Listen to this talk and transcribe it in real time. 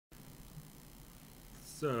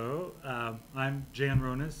So, I'm Jann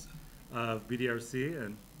Ronis of BDRC,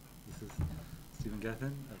 and this is Stephen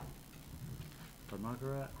Gethin of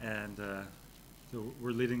Padmakara, and so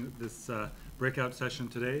we're leading this breakout session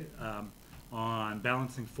today on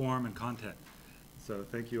balancing form and content. So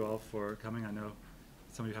thank you all for coming. I know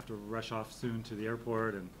some of you have to rush off soon to the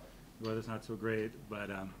airport, and the weather's not so great,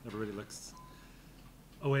 but everybody looks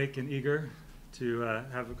awake and eager to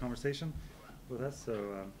have a conversation with us, so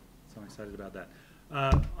I'm excited about that.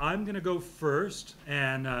 I'm going to go first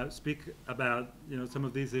and speak about some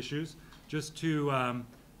of these issues, just to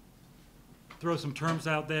throw some terms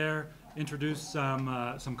out there, introduce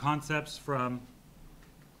some concepts from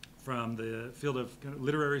the field of kind of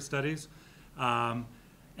literary studies,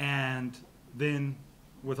 and then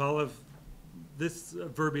with all of this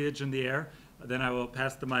verbiage in the air, then I will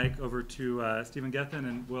pass the mic over to Stephen Gethin,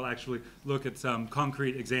 and we'll actually look at some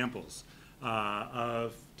concrete examples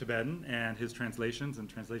of Tibetan and his translations and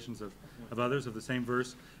translations of others of the same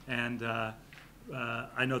verse. And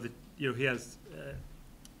I know that he has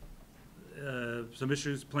some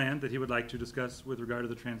issues planned that he would like to discuss with regard to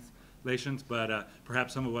the translations, but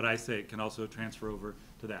perhaps some of what I say can also transfer over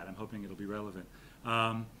to that. I'm hoping it'll be relevant.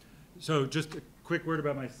 So just a quick word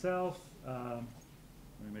about myself. Let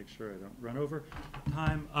me make sure I don't run over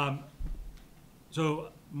time. So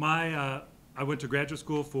I went to graduate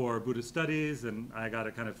school for Buddhist studies, and I got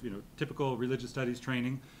a kind of typical religious studies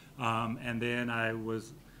training, and then I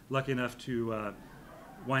was lucky enough to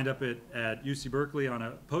wind up at UC Berkeley on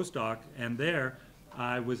a postdoc, and there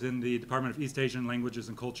I was in the Department of East Asian Languages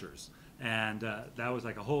and Cultures, and that was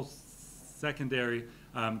like a whole secondary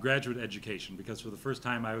graduate education, because for the first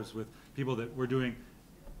time I was with people that were doing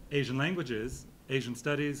Asian languages, Asian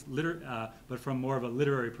studies, but from more of a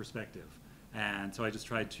literary perspective. And so I just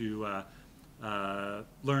tried to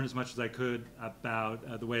learn as much as I could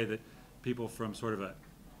about the way that people from sort of a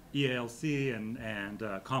EALC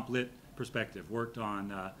and comp lit perspective worked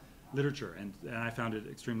on literature, and I found it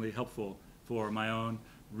extremely helpful for my own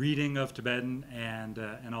reading of Tibetan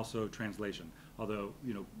and also translation. Although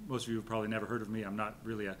most of you have probably never heard of me, I'm not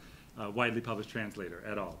really a widely published translator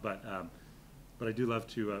at all, but I do love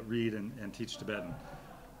to read and teach Tibetan.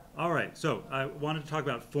 All right, so I wanted to talk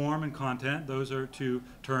about form and content. Those are two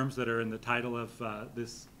terms that are in the title of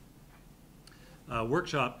this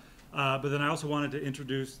workshop. But then I also wanted to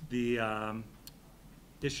introduce the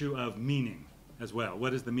issue of meaning as well.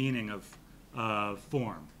 What is the meaning of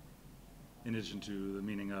form, in addition to the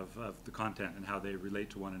meaning of the content and how they relate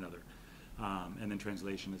to one another? And then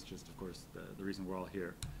translation is just, of course, the reason we're all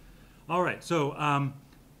here. All right, so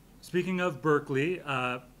speaking of Berkeley,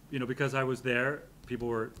 because I was there, people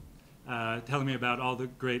were telling me about all the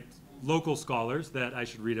great local scholars that I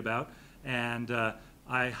should read about, and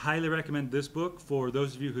I highly recommend this book for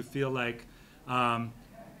those of you who feel like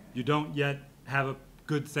you don't yet have a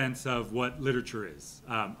good sense of what literature is.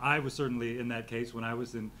 I was certainly in that case when I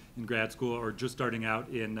was in grad school, or just starting out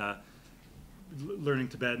in learning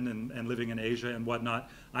Tibetan and living in Asia and whatnot.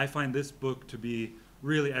 I find this book to be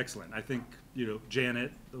really excellent. I think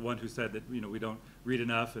Janet, the one who said that we don't read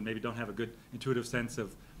enough and maybe don't have a good intuitive sense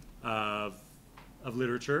of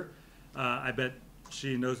literature, I bet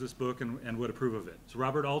she knows this book and would approve of it. So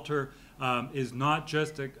Robert Alter is not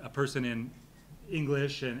just a person in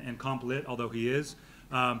English and comp lit, although he is,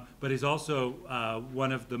 but he's also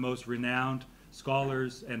one of the most renowned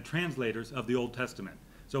scholars and translators of the Old Testament.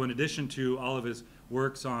 So in addition to all of his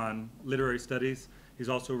works on literary studies, he's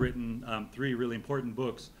also written 3 really important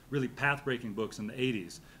books, really path-breaking books in the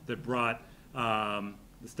 80s that brought the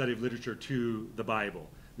study of literature to the Bible.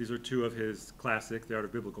 These are 2 of his classics, The Art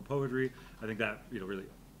of Biblical Poetry. I think that really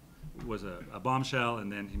was a bombshell, and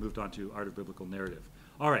then he moved on to Art of Biblical Narrative.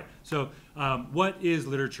 All right, so what is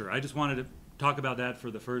literature? I just wanted to talk about that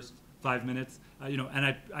for the first 5 minutes.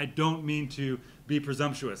 And I don't mean to be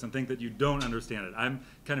presumptuous and think that you don't understand it. I'm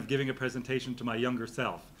kind of giving a presentation to my younger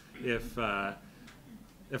self, if I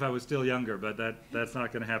was still younger, but that's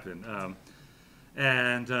not going to happen.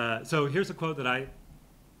 So here's a quote that I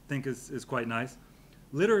think is quite nice.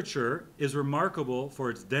 Literature is remarkable for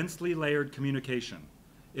its densely layered communication,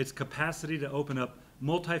 its capacity to open up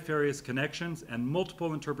multifarious connections and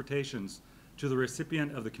multiple interpretations to the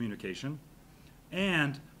recipient of the communication,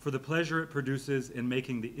 and for the pleasure it produces in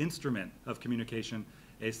making the instrument of communication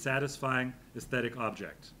a satisfying aesthetic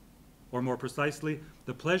object. Or more precisely,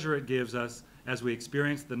 the pleasure it gives us as we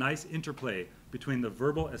experience the nice interplay between the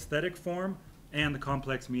verbal aesthetic form and the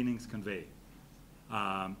complex meanings conveyed.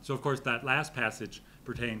 So of course that last passage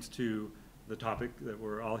pertains to the topic that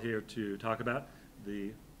we're all here to talk about,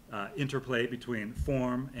 the interplay between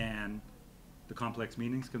form and the complex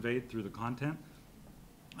meanings conveyed through the content.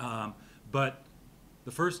 But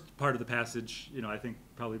the first part of the passage, I think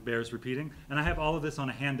probably bears repeating. And I have all of this on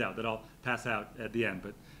a handout that I'll pass out at the end.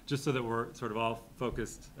 But just so that we're sort of all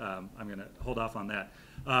focused, I'm going to hold off on that.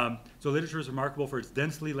 So literature is remarkable for its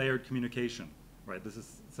densely layered communication. Right? This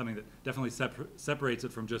is something that definitely separates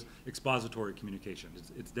it from just expository communication.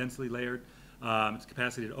 It's densely layered. Its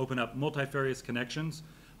capacity to open up multifarious connections,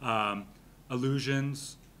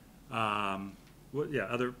 allusions,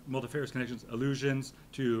 other multifarious connections, allusions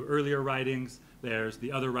to earlier writings. There's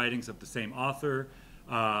the other writings of the same author,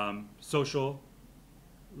 social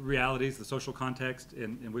realities, the social context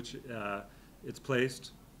in which it's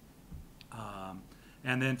placed,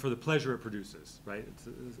 and then for the pleasure it produces, right? It's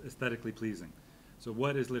aesthetically pleasing. So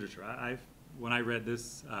what is literature? When I read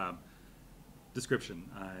this description,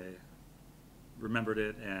 I remembered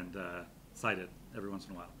it and cite it every once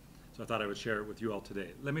in a while. So I thought I would share it with you all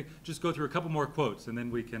today. Let me just go through a couple more quotes, and then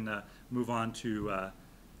we can move on to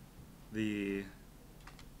the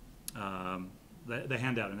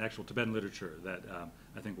handout in actual Tibetan literature that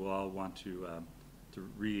I think we'll all want to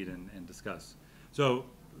read and discuss. So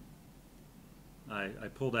I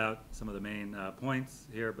pulled out some of the main points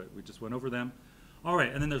here, but we just went over them. All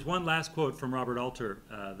right, and then there's one last quote from Robert Alter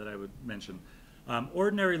that I would mention.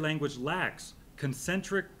 Ordinary language lacks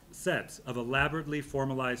concentric sets of elaborately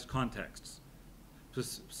formalized contexts,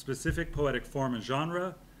 specific poetic form and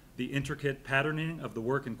genre, the intricate patterning of the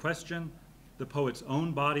work in question, the poet's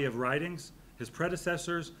own body of writings, his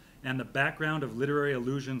predecessors, and the background of literary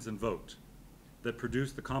allusions invoked that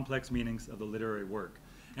produce the complex meanings of the literary work.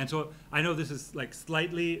 And so I know this is like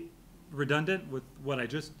slightly redundant with what I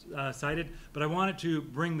just cited, but I wanted to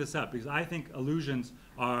bring this up because I think allusions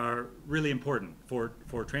are really important for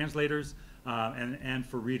translators and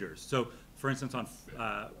for readers. So for instance, on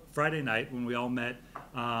Friday night when we all met,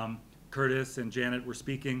 Curtis and Janet were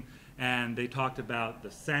speaking, and they talked about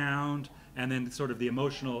the sound and then sort of the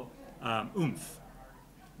emotional oomph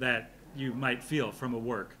that you might feel from a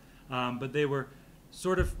work. But they were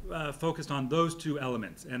sort of focused on those two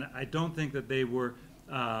elements, and I don't think that they were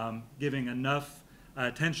giving enough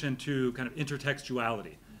attention to kind of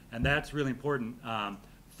intertextuality. And that's really important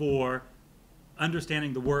for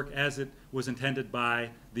understanding the work as it was intended by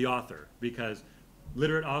the author, because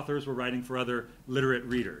literate authors were writing for other literate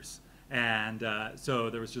readers. And so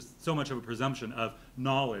there was just so much of a presumption of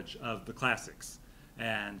knowledge of the classics.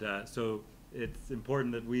 And so it's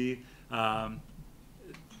important that we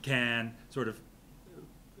can sort of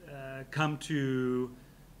come to,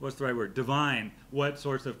 what's the right word, divine what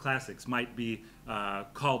sorts of classics might be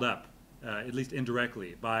called up, at least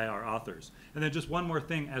indirectly, by our authors. And then just one more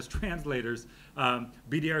thing, as translators,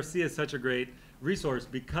 BDRC is such a great resource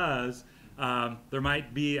because there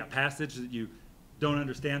might be a passage that you don't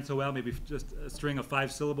understand so well, maybe just a string of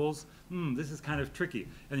 5 syllables. This is kind of tricky.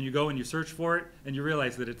 And then you go and you search for it, and you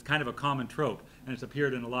realize that it's kind of a common trope, and it's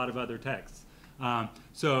appeared in a lot of other texts.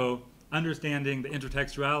 So understanding the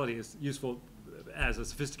intertextuality is useful as a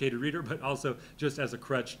sophisticated reader, but also just as a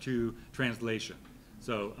crutch to translation.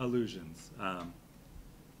 So allusions,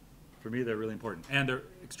 for me, they're really important, and they're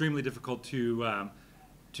extremely difficult to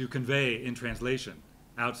convey in translation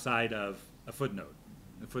outside of a footnote.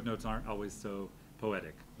 The footnotes aren't always so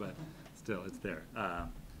poetic, but still, it's there.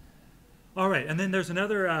 All right, and then there's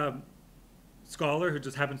another scholar who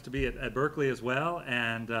just happens to be at Berkeley as well,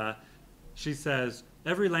 and she says,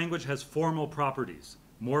 every language has formal properties,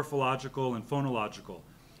 morphological and phonological,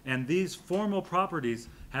 and these formal properties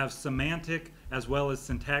have semantic as well as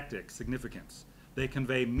syntactic significance. They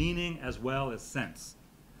convey meaning as well as sense.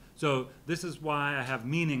 So this is why I have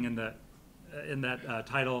meaning in that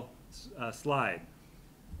title slide.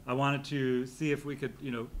 I wanted to see if we could,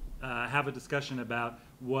 have a discussion about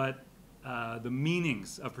what the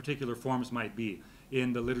meanings of particular forms might be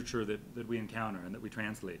in the literature that we encounter and that we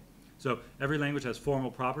translate. So every language has formal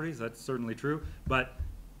properties, that's certainly true, but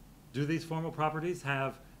do these formal properties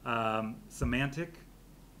have semantic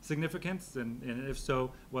significance? And if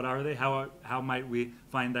so, what are they? How might we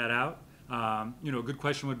find that out? A good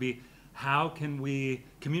question would be, how can we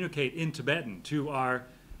communicate in Tibetan to our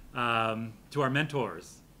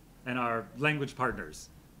mentors and our language partners?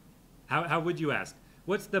 How would you ask?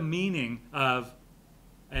 What's the meaning of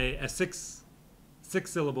a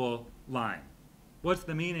six-syllable line? What's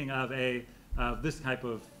the meaning of this type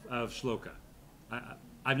of shloka?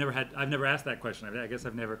 I've never asked that question. I guess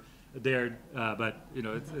I've never dared, but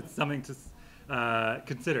it's something to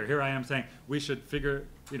consider. Here I am saying we should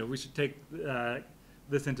take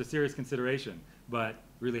this into serious consideration. But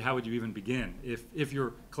really, how would you even begin if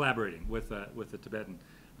you're collaborating with a Tibetan?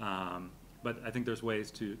 But I think there's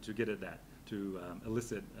ways to get at that,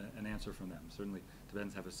 elicit an answer from them. Certainly,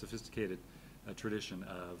 Tibetans have a sophisticated tradition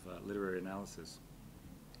of literary analysis,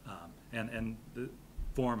 and the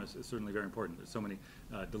form is certainly very important. There's so many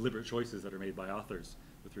deliberate choices that are made by authors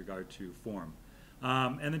with regard to form.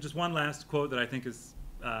 And then just one last quote that I think is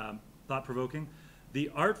thought-provoking. The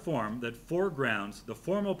art form that foregrounds the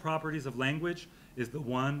formal properties of language is the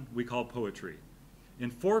one we call poetry. In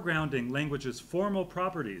foregrounding language's formal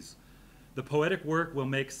properties, the poetic work will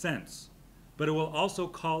make sense, but it will also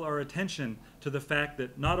call our attention to the fact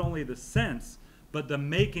that not only the sense, but the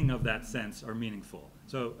making of that sense are meaningful.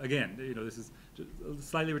 So again, this is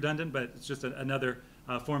slightly redundant, but it's just another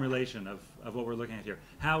formulation of what we're looking at here.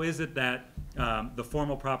 How is it that the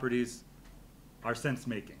formal properties are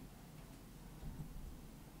sense-making?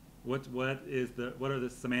 What are the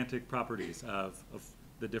semantic properties of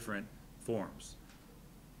the different forms?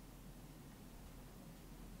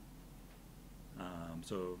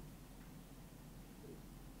 So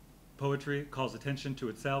poetry calls attention to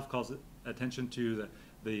itself, calls attention to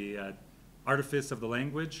the artifice of the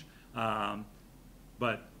language,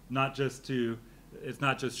 but it's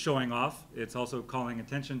not just showing off, it's also calling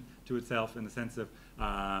attention to itself in the sense of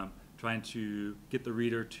trying to get the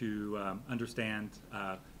reader to understand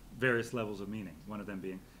various levels of meaning, one of them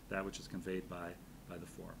being that which is conveyed by the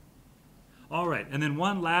form. All right, and then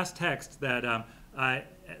one last text that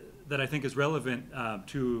I think is relevant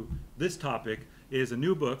to this topic is a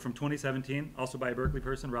new book from 2017, also by a Berkeley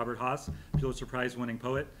person, Robert Haas, Pulitzer Prize-winning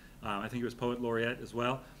poet. I think he was poet laureate as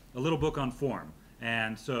well. A little book on form.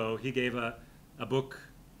 And so he gave a book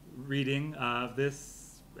reading of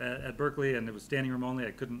this at Berkeley, and it was standing room only.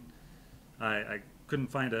 I couldn't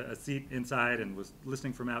find a seat inside and was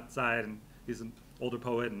listening from outside, and he's an older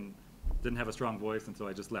poet and didn't have a strong voice, and so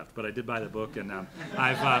I just left. But I did buy the book, and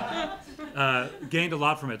I've gained a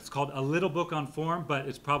lot from it. It's called A Little Book on Form, but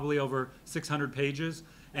it's probably over 600 pages,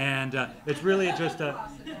 and it's really just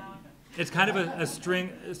it's kind of a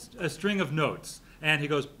string of notes. And he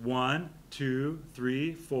goes 1, 2,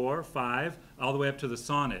 3, 4, 5, all the way up to the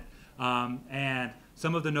sonnet. And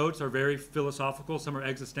some of the notes are very philosophical, some are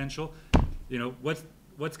existential.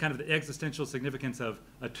 What's kind of the existential significance of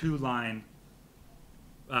a 2-line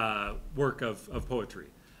work of poetry?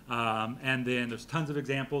 And then there's tons of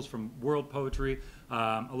examples from world poetry,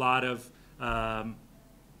 a lot of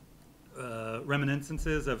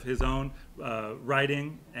reminiscences of his own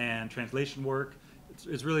writing and translation work.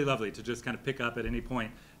 It's really lovely to just kind of pick up at any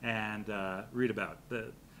point and read about.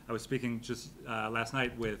 I was speaking just last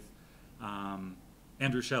night with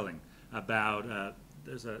Andrew Schelling about,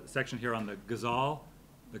 there's a section here on the ghazal,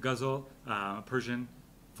 Persian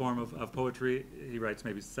form of poetry. He writes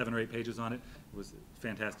maybe 7 or 8 pages on it. It was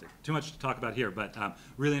fantastic. Too much to talk about here, but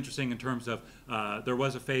really interesting in terms of there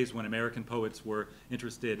was a phase when American poets were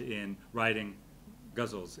interested in writing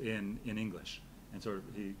ghazals in English, and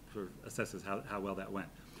he sort of assesses how well that went.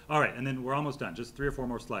 All right, and then we're almost done, just 3 or 4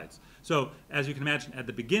 more slides. So as you can imagine, at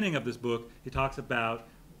the beginning of this book, he talks about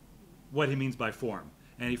what he means by form.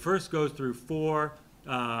 And he first goes through 4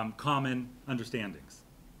 common understandings.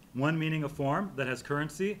 One meaning of form that has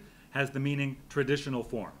currency has the meaning traditional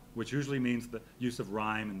form, which usually means the use of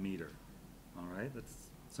rhyme and meter. All right, that's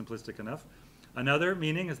simplistic enough. Another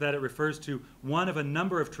meaning is that it refers to one of a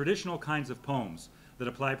number of traditional kinds of poems that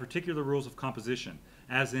apply particular rules of composition,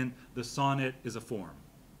 as in the sonnet is a form.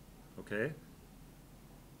 Okay?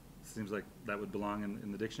 Seems like that would belong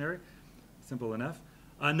in the dictionary. Simple enough.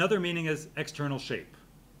 Another meaning is external shape.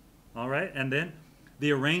 All right? And then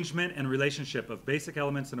the arrangement and relationship of basic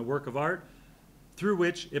elements in a work of art through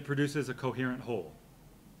which it produces a coherent whole.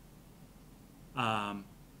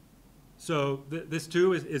 So this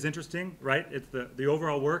too is interesting, right? It's the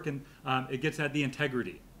overall work, and it gets at the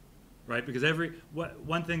integrity, right? Because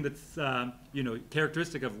one thing that's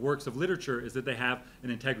characteristic of works of literature is that they have an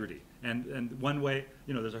integrity, and one way,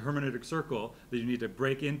 there's a hermeneutic circle that you need to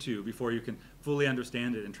break into before you can fully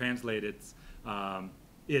understand it and translate its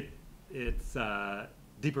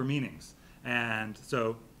deeper meanings. And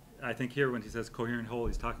so I think here when he says coherent whole,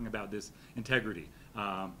 he's talking about this integrity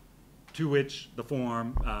to which the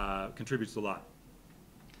form contributes a lot.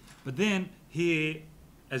 But then he,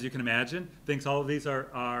 as you can imagine, thinks all of these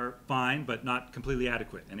are fine but not completely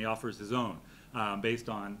adequate, and he offers his own based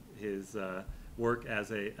on his work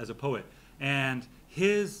as a poet. And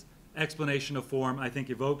his explanation of form, I think,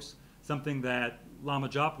 evokes something that Lama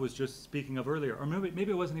Jop was just speaking of earlier. Or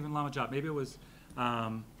maybe it wasn't even Lama Jop, maybe it was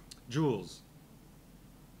Jules,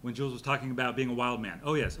 when Jules was talking about being a wild man.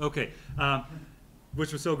 Oh yes, okay,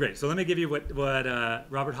 which was so great. So let me give you what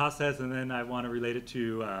Robert Haas says, and then I want to relate it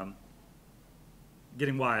to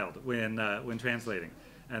getting wild when translating.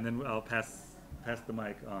 and then I'll pass the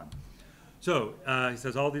mic on. So he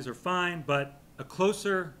says all these are fine, but a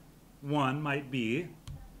closer one might be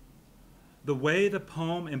the way the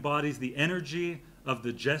poem embodies the energy of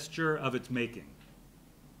the gesture of its making.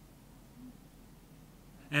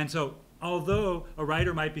 And so, although a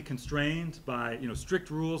writer might be constrained by strict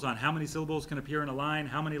rules on how many syllables can appear in a line,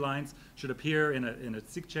 how many lines should appear in a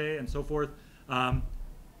sikche, and so forth,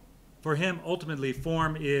 for him, ultimately,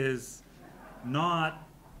 form is not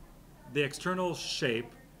the external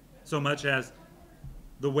shape so much as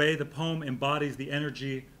the way the poem embodies the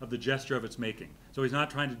energy of the gesture of its making. So he's not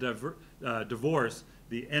trying to divorce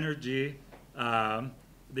the energy, the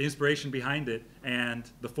inspiration behind it, and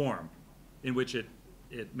the form in which it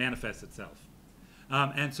manifests itself.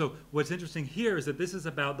 And so what's interesting here is that this is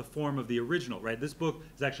about the form of the original, right? This book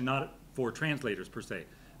is actually not for translators per se.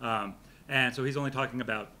 And so he's only talking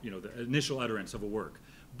about the initial utterance of a work.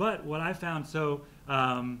 But what I found so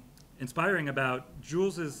inspiring about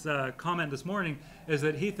Jules's comment this morning is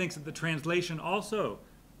that he thinks that the translation also,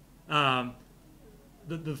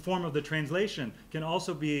 the form of the translation can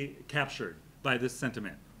also be captured by this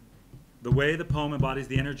sentiment. The way the poem embodies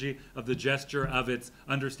the energy of the gesture of its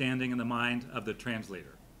understanding in the mind of the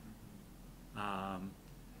translator.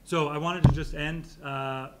 So I wanted to just end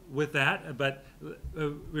with that, but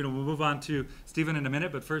we'll move on to Stephen in a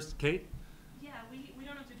minute. But first, Kate. Yeah, we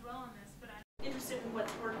don't have to dwell on this, but I'm interested in what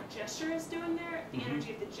the word gesture is doing there, the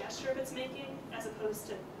energy of the gesture of its making, as opposed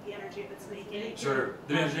to the energy of its making. Sure,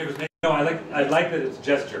 the energy of its making. No, I like that it's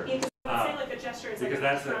gesture. Yeah, because I would say like a gesture is like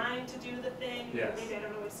that's trying to do the thing, yes. Maybe I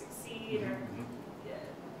don't always succeed, or yeah.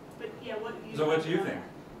 But yeah, what? So what do you think?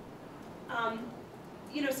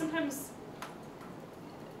 Sometimes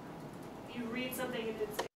you read something and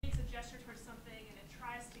it makes a gesture towards something and it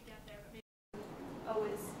tries to get there, but maybe it doesn't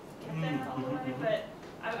always get there all the way. But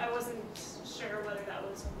I wasn't sure whether that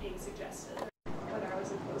was being suggested or whether I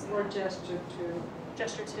was imposing. Or gesture too.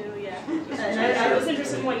 Gesture too, yeah. And I was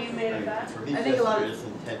interested in what you made of that. For me, I think a lot of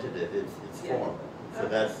isn't tentative; it's form. So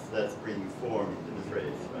that's bringing form into the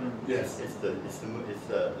phrase. Right? Yes. It's the movement. It's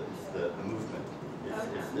the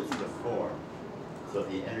form. So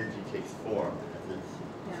the energy takes form.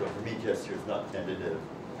 So for me, gesture is not tentative.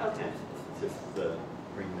 Okay. It's just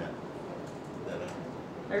bring that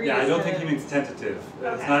up. Yeah, I don't think he means tentative.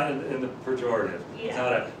 Okay. It's not in the pejorative. Yeah.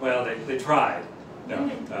 It's not they tried. No,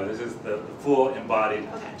 this is the full embodied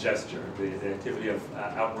gesture, the activity of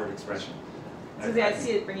outward expression. So I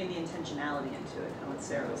see it bringing the intentionality into it. And what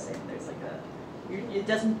Sarah was saying, there's like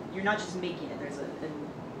you're not just making it. There's an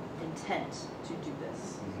intent to do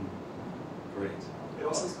this. Great. It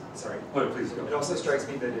also, sorry. Oh, please go. It also strikes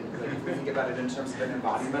me that if we think about it in terms of an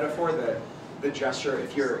embodied metaphor, that the gesture,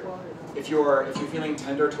 if you're feeling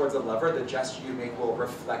tender towards a lover, the gesture you make will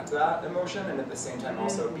reflect that emotion and at the same time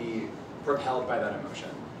also be propelled by that emotion.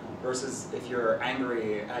 Versus if you're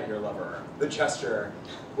angry at your lover, the gesture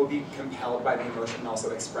will be compelled by the emotion and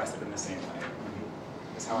also express it in the same way.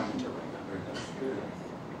 Is how I'm interpreting that.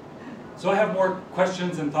 So I have more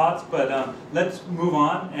questions and thoughts, but let's move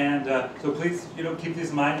on. And so please, keep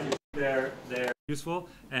these in mind if you think they're useful.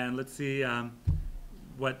 And let's see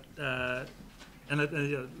what.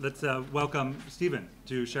 Let's welcome Stephen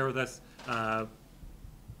to share with us the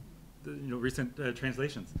recent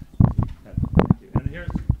translations. Thank you. And here's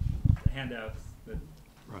the handouts that,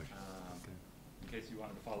 in case you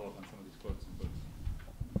wanted to follow up on some of these quotes and books.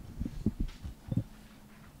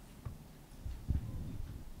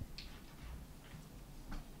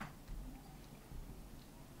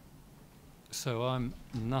 So I'm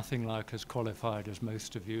nothing like as qualified as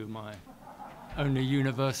most of you. My only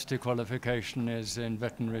university qualification is in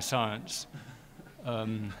veterinary science.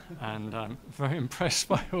 And I'm very impressed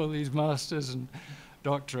by all these masters and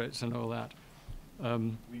doctorates and all that. We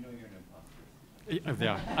know you're an imposter.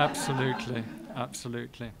 Yeah, absolutely,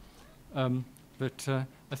 absolutely. But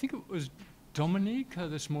I think it was Dominique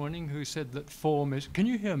this morning who said that form is... Can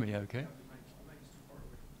you hear me okay?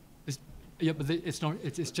 Yeah, but it's not.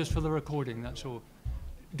 It's just for the recording. That's all.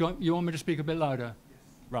 You want me to speak a bit louder? Yes.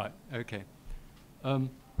 Right. Okay.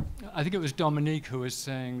 I think it was Dominique who was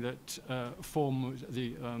saying that form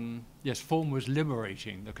was form was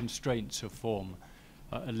liberating. The constraints of form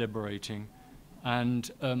are liberating, and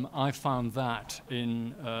I found that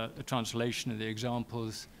in the translation of the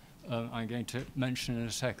examples I'm going to mention in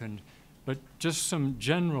a second. But just some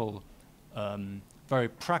general, very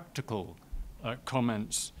practical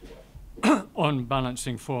comments on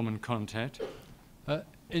balancing form and content.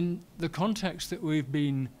 In the context that we've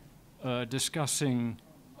been discussing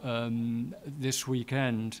this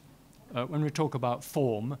weekend, when we talk about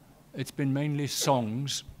form, it's been mainly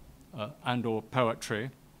songs and or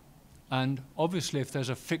poetry, And obviously, if there's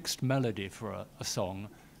a fixed melody for a song,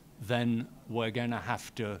 then we're going to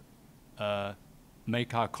have to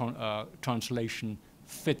make our translation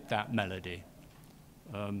fit that melody.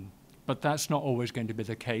 But that's not always going to be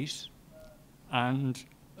the case. And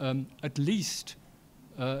at least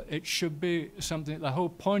it should be something, the whole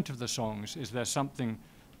point of the songs is there's something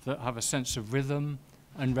that have a sense of rhythm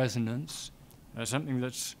and resonance, something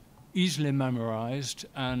that's easily memorized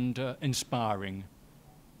and inspiring.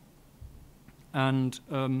 And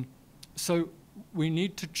so we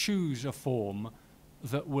need to choose a form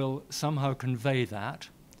that will somehow convey that.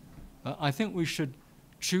 I think we should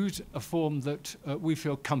choose a form that we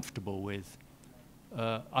feel comfortable with.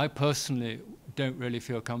 I personally don't really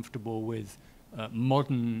feel comfortable with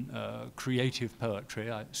modern creative poetry.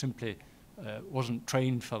 I simply wasn't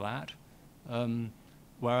trained for that.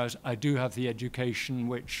 Whereas I do have the education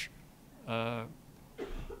which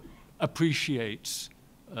appreciates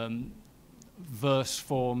verse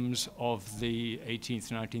forms of the 18th,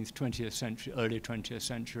 19th, 20th century, early 20th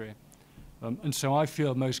century. And so I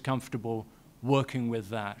feel most comfortable working with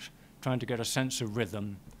that, trying to get a sense of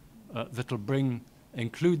rhythm that'll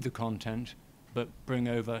include the content, but bring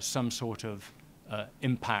over some sort of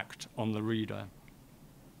impact on the reader.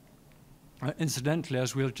 Incidentally,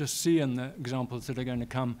 as we'll just see in the examples that are going to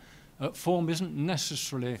come, form isn't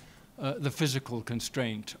necessarily the physical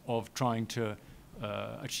constraint of trying to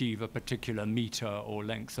achieve a particular meter or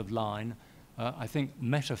length of line. I think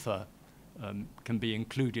metaphor can be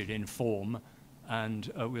included in form,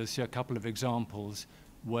 and we'll see a couple of examples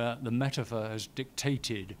where the metaphor has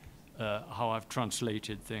dictated how I've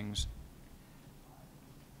translated things.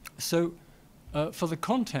 So for the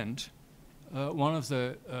content, one of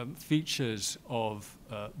the features of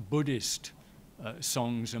Buddhist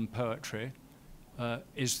songs and poetry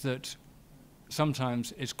is that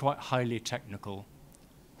sometimes it's quite highly technical,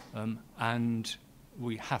 and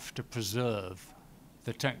we have to preserve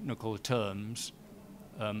the technical terms.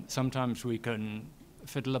 Sometimes we can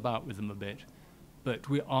fiddle about with them a bit, but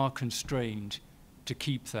we are constrained to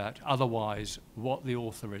keep that. Otherwise, what the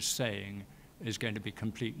author is saying is going to be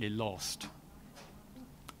completely lost.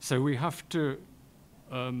 So we have to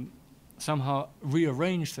somehow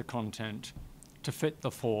rearrange the content to fit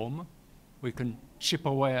the form. We can chip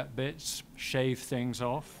away at bits, shave things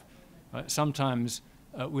off. Sometimes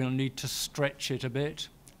we'll need to stretch it a bit,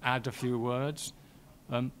 add a few words.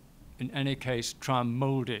 In any case, try and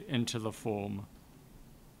mold it into the form.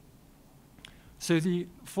 So the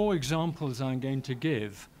 4 examples I'm going to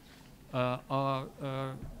give are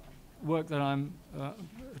work that I'm,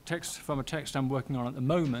 from a text I'm working on at the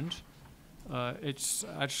moment. It's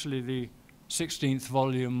actually the 16th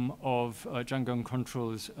volume of Jann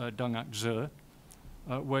Control's Dongak Ze,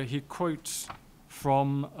 where he quotes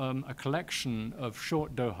from a collection of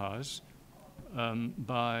short dohas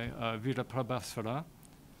by Veeraprabhasvara.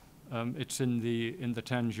 It's in the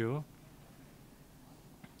Tanjore,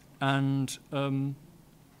 and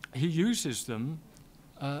he uses them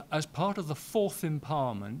as part of the 4th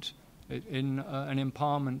empowerment in an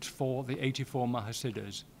empowerment for the 84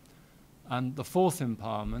 Mahasiddhas. And the 4th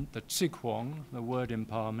empowerment, the Tsikhuang, the word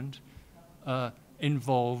empowerment,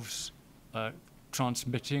 involves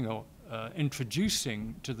transmitting or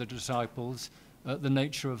introducing to the disciples the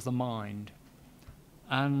nature of the mind.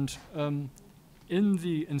 And in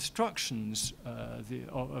the instructions of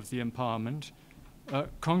the empowerment,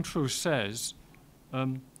 Kongtrul says,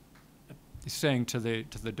 he's saying to the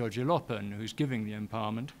Dojilopan who's giving the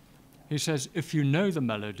empowerment, he says, if you know the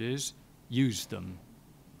melodies, use them.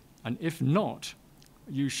 And if not,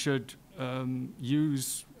 you should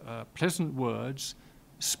use pleasant words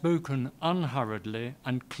spoken unhurriedly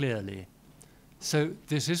and clearly. So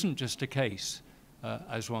this isn't just a case,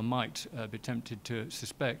 as one might be tempted to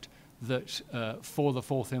suspect, that for the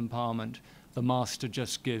 4th empowerment, the master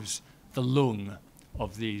just gives the lung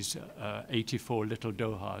of these 84 little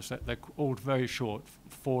dohas. They're all very short,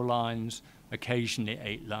 4 lines, occasionally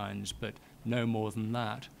 8 lines, but no more than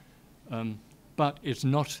that. But it's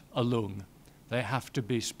not a lung. They have to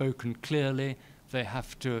be spoken clearly. They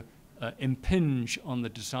have to impinge on the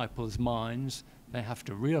disciples' minds. They have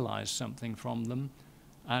to realize something from them.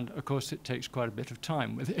 And of course, it takes quite a bit of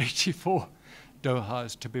time with 84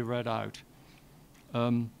 dohas to be read out.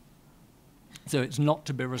 So it's not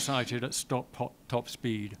to be recited at top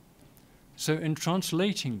speed. So in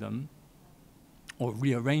translating them, or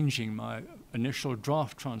rearranging my initial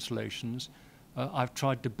draft translations, I've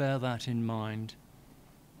tried to bear that in mind.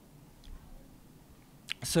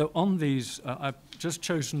 So on these, I've just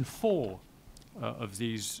chosen 4 of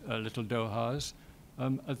these little dohas.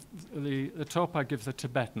 At the top I give the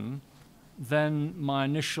Tibetan, then my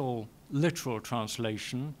initial literal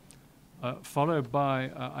translation, followed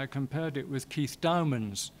by, I compared it with Keith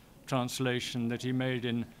Dowman's translation that he made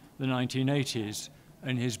in the 1980s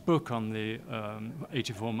in his book on the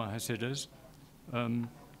 84 Mahasiddhas.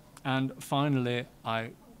 And finally,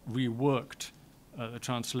 I reworked the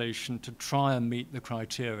translation to try and meet the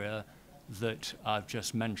criteria that I've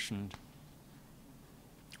just mentioned.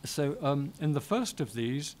 So in the first of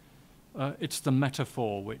these, it's the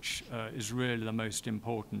metaphor which is really the most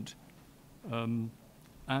important.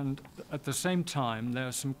 And at the same time, there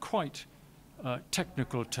are some quite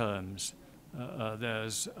technical terms.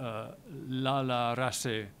 There's lala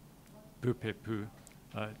rase bupepu,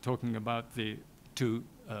 talking about the two,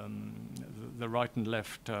 the right and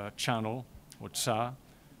left channel, or tsa.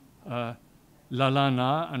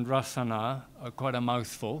 Lalana and rasana are quite a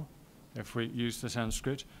mouthful, if we use the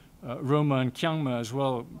Sanskrit. Roma and Kyangma as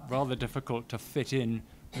well, rather difficult to fit in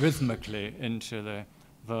rhythmically into the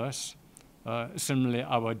verse. Similarly,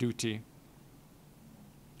 awaduti.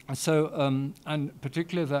 So, and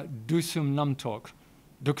particularly that duksum namtok,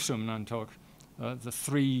 the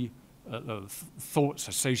three thoughts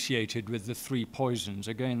associated with the three poisons.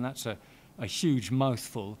 Again, that's a huge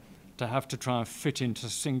mouthful to have to try and fit into a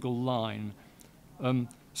single line.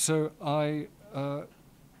 So I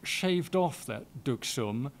shaved off that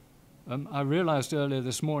duksum. I realized earlier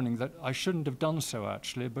this morning that I shouldn't have done so,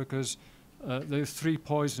 actually, because those three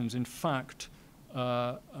poisons, in fact,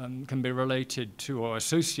 can be related to or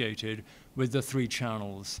associated with the three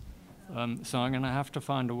channels. So I'm going to have to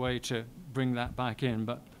find a way to bring that back in.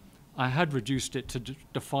 But I had reduced it to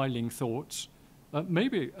defiling thoughts.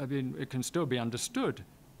 Maybe, I mean, it can still be understood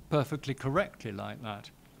perfectly correctly like that.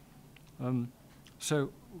 So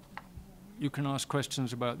you can ask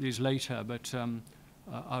questions about these later, but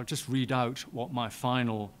I'll just read out what my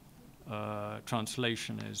final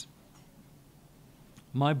translation is.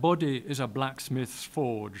 My body is a blacksmith's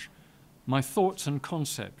forge, my thoughts and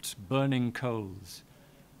concepts burning coals.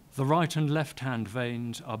 The right and left-hand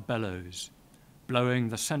veins are bellows, blowing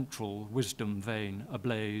the central wisdom vein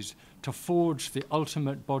ablaze to forge the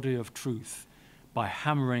ultimate body of truth by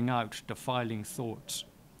hammering out defiling thoughts.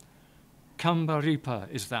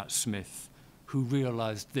 Kambaripa is that smith who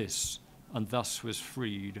realized this and thus was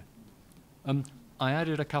freed. I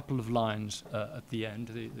added a couple of lines at the end.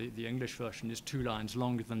 The English version is 2 lines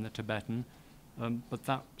longer than the Tibetan, but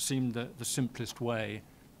that seemed the simplest way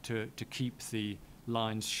to keep the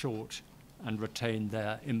lines short and retain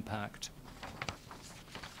their impact.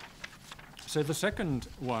 So the second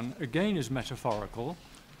one, again, is metaphorical.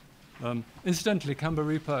 Incidentally,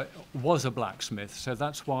 Kambaripa was a blacksmith, so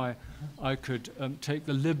that's why I could take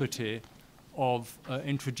the liberty of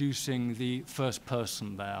introducing the first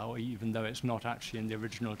person there, even though it's not actually in the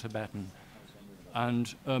original Tibetan.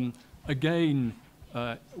 And again,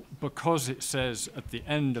 because it says at the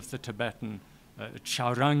end of the Tibetan,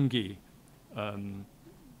 Chaurangi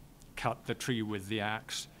cut the tree with the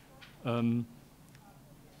axe,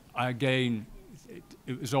 again,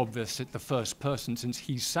 it was obvious that the first person, since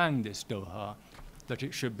he sang this doha, that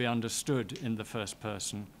it should be understood in the first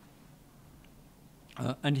person.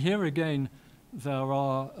 And here again, there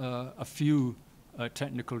are a few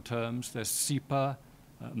technical terms. There's sipa,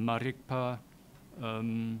 marikpa,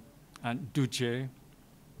 and duje.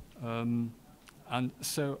 And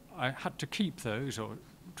so I had to keep those, or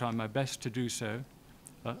try my best to do so,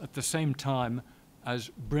 at the same time as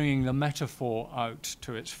bringing the metaphor out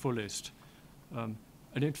to its fullest. And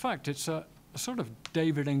in fact, it's a sort of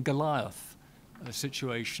David and Goliath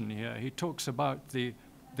situation here. He talks about the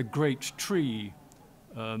great tree,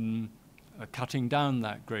 cutting down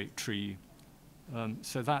that great tree.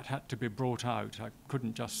 So that had to be brought out. I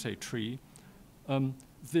couldn't just say tree.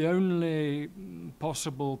 The only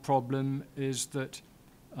possible problem is that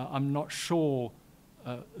I'm not sure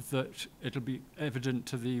that it'll be evident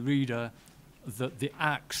to the reader that the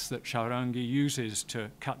axe that Chaurangi uses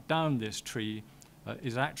to cut down this tree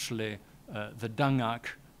is actually the dangak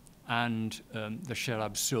and the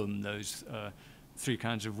sherab sum, those 3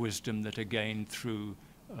 kinds of wisdom that are gained through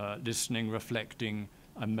listening, reflecting,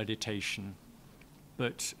 and meditation.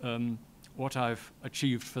 But what I've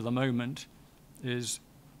achieved for the moment is,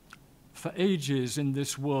 for ages in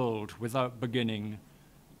this world without beginning,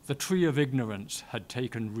 the tree of ignorance had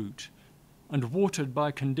taken root, and watered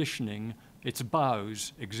by conditioning, its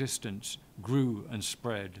boughs, existence, grew and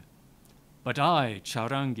spread. But I,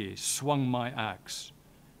 Chaurangi, swung my axe,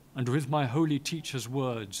 and with my holy teacher's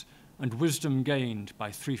words and wisdom gained by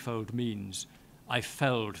threefold means, I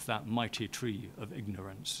felled that mighty tree of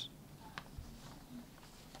ignorance.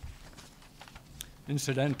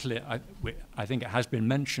 Incidentally, I think it has been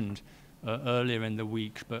mentioned earlier in the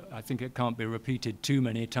week, but I think it can't be repeated too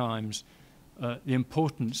many times, the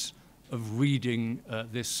importance of reading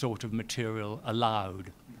this sort of material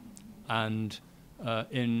aloud. And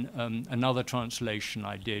in another translation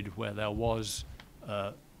I did where there was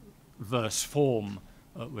verse form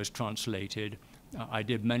was translated, I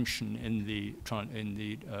did mention in the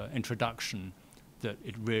introduction that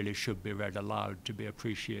it really should be read aloud to be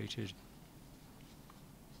appreciated.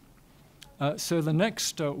 So the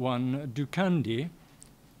next one, Dukandi,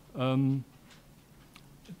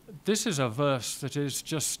 this is a verse that is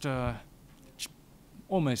just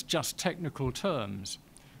almost just technical terms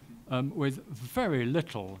with very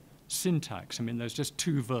little syntax. I mean, there's just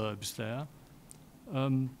two verbs there.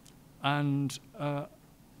 And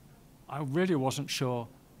I really wasn't sure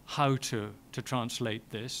how to translate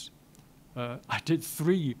this. I did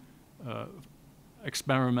 3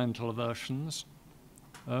 experimental versions.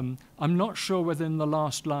 I'm not sure whether in the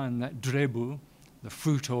last line that drebu, the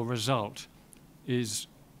fruit or result, is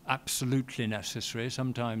absolutely necessary.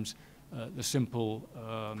 Sometimes the simple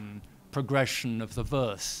progression of the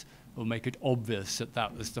verse will make it obvious that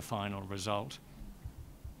that was the final result.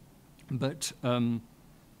 But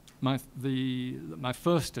my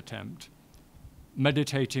first attempt,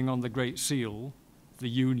 meditating on the Great Seal, the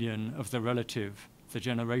union of the relative, the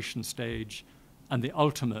generation stage, and the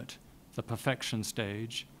ultimate, the perfection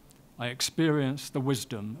stage, I experienced the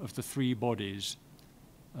wisdom of the 3 bodies.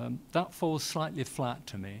 That falls slightly flat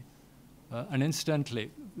to me. And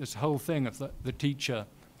incidentally, this whole thing of the teacher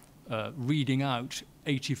reading out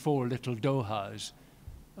 84 little dohas,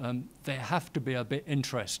 they have to be a bit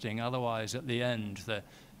interesting, otherwise at the end the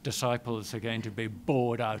disciples are going to be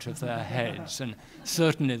bored out of their heads, and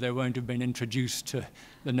certainly they won't have been introduced to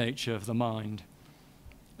the nature of the mind.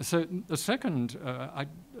 So the second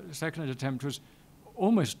attempt was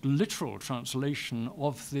almost literal translation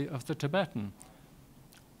of the Tibetan.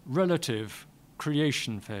 Relative,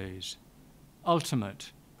 creation phase.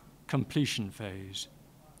 Ultimate, completion phase.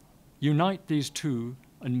 Unite these 2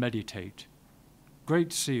 and meditate.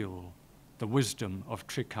 Great Seal, the wisdom of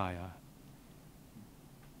Trikaya.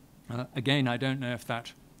 Again, I don't know if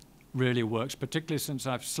that really works, particularly since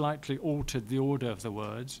I've slightly altered the order of the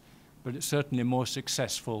words, but it's certainly more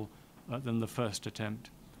successful than the first attempt.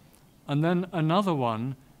 And then another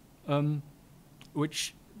one,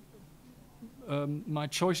 which my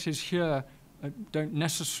choices here don't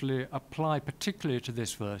necessarily apply particularly to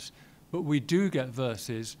this verse, but we do get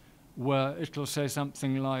verses where it'll say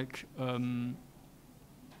something like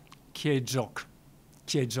Kiedzok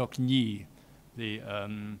Ni, the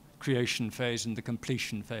creation phase and the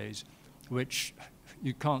completion phase, which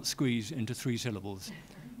you can't squeeze into 3 syllables.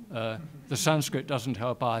 The Sanskrit doesn't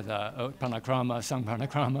help either, panakrama,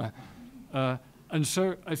 sangpanakrama. And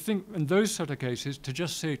so I think in those sort of cases, to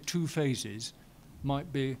just say 2 phases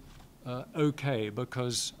might be okay,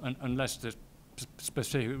 because unless there's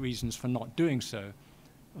specific reasons for not doing so,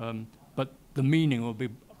 but the meaning will be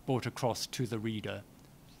brought across to the reader.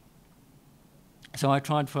 So I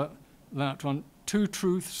tried for that one, 2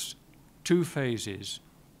 truths, 2 phases,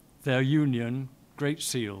 their union, Great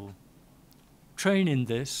Seal. Train in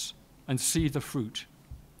this and see the fruit,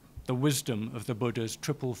 the wisdom of the Buddha's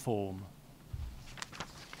triple form.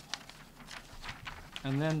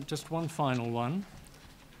 And then just one final one,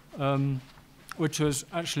 which was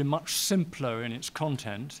actually much simpler in its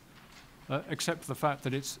content, except for the fact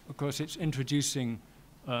that it's introducing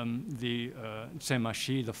the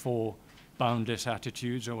Tsemashi, the 4 boundless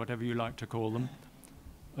attitudes, or whatever you like to call them,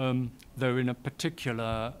 though in a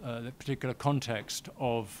particular context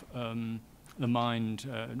of the mind,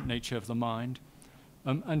 nature of the mind.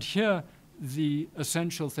 And here, the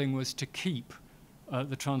essential thing was to keep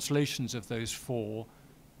the translations of those 4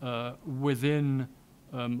 within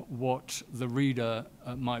what the reader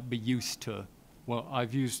might be used to. Well,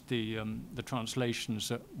 I've used the translations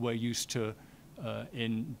that we're used to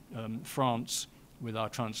in France with our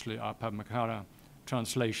Padmakara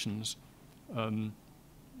translations.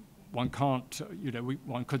 One can't,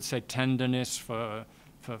 one could say tenderness for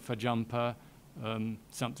jumper,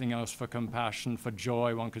 something else for compassion, for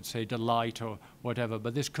joy, one could say delight or whatever,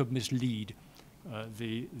 but this could mislead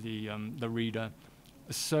the reader.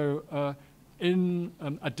 So in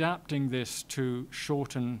adapting this to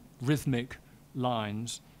short and rhythmic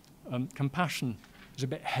lines, compassion is a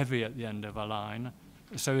bit heavy at the end of a line,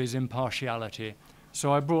 so is impartiality.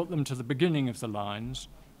 So I brought them to the beginning of the lines,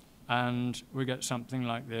 and we get something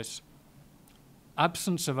like this.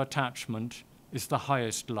 Absence of attachment is the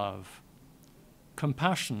highest love.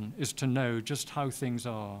 Compassion is to know just how things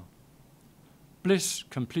are. Bliss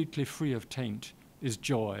completely free of taint is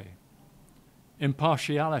joy.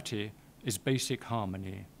 Impartiality is basic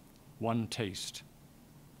harmony, one taste.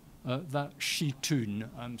 That shi-tun,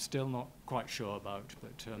 I'm still not quite sure about,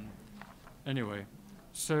 but anyway.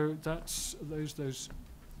 So that's those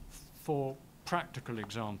 4 practical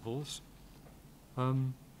examples.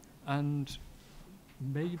 And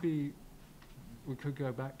maybe we could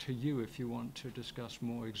go back to you if you want to discuss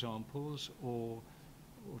more examples or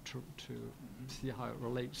to see how it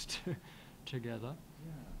relates together.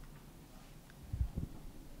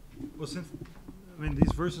 Well, since, I mean,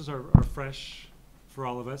 these verses are fresh for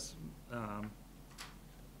all of us,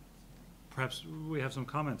 perhaps we have some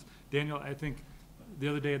comments. Daniel, I think the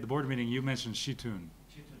other day at the board meeting you mentioned shi-tun,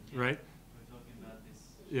 right? We're talking about this.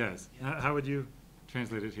 Yes. Yeah. How would you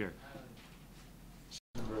translate it here?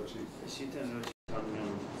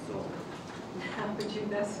 How would you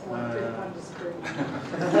best want to on the screen? I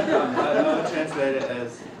would translate it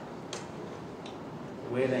as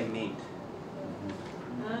where they meet.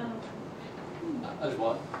 As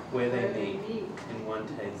what? Where they Where they meet meet. in one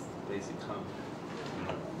taste, basic harmony.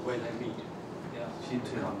 Where they meet. Yeah.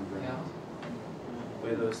 Yeah.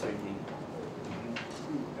 Where those 3 meet.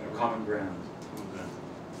 Common ground.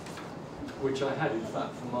 Which I had, in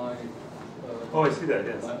fact, for my Oh, I see that,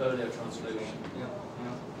 yes. my earlier translation. Yeah.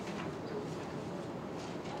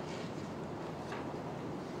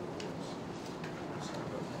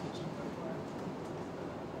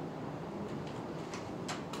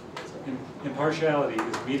 Impartiality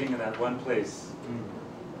is meeting in that one place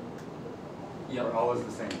Yeah. where all is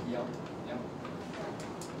the same. Yeah. Yeah.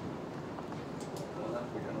 Well, that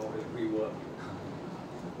we can always rework.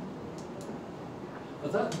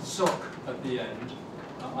 But that sok at the end,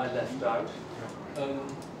 I left out.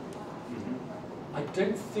 I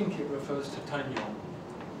don't think it refers to Tanyon,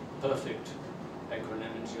 perfect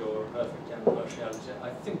equanimity or perfect impartiality. I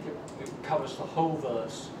think it covers the whole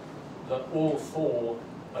verse, that all 4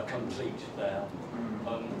 are complete there.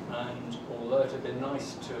 And although it would be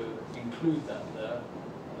nice to include that there,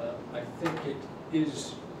 I think it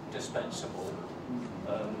is dispensable.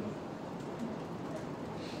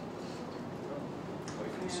 We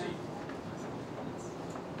can see.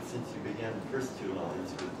 Since you began the first 2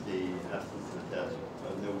 lines with the absence of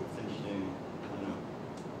attachment, no finishing, I don't know.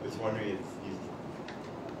 I was wondering if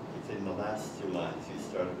in the last 2 lines you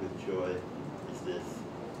started with joy is this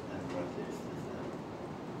and one taste is that.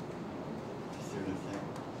 You see what I'm saying?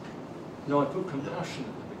 No, I put compassion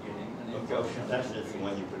at the beginning. And Compassion is the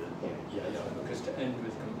one you put in here. Yeah, because to end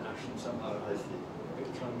with compassion somehow I see. a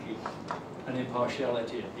bit clunky. And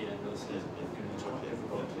impartiality at the end also. Yeah. It's quite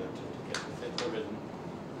difficult to get to fit the rhythm.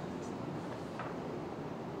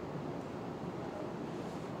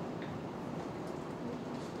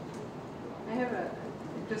 I have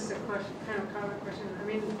just a question, kind of common question. I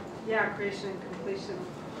mean, yeah, creation and completion.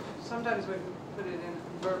 Sometimes we put it in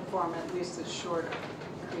verb form, at least it's shorter,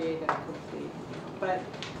 create and complete.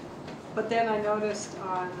 But then I noticed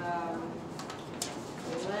on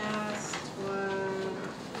the last one,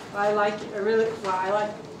 I really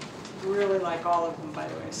like all of them, by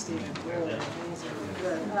the way, Stephen. Really amazing,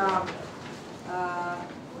 good.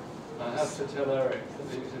 I have to tell Eric that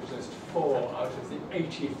these are just 4 out of the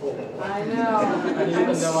 84. I know. And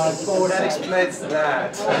even though I thought That explains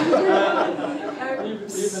that.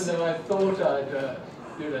 even though I thought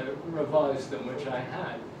I'd revised them, which I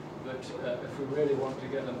had, but if we really want to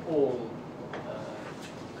get them all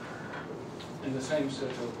in the same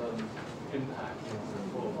sort of impact,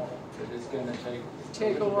 it is going to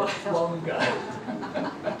take a while. bit longer.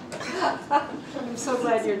 I'm so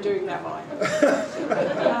glad you're doing that, Molly.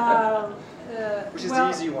 Which is the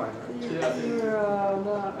easy one.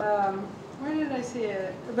 Where did I see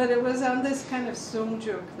it? But it was on this kind of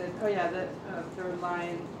sungjuk that, the 3rd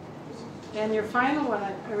line. And your final one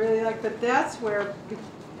I really like, but that's where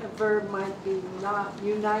a verb might be not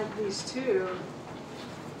unite these 2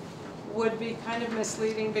 would be kind of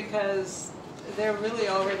misleading because they're really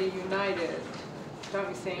already united, don't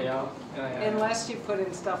you think? Yeah. Unless you put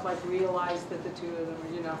in stuff like realize that the 2 of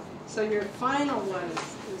them are, So your final one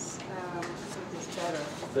is better.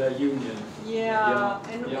 The union. Yeah.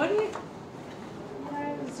 And what do you?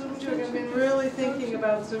 Zumjuk. I've been really thinking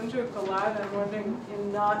about Zumjuk a lot. I'm wondering,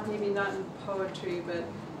 maybe not in poetry, but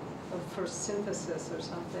for synthesis or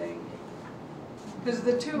something. Because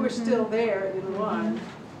the 2 are still there in one,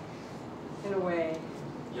 in a way.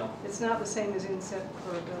 Yeah. It's not the same as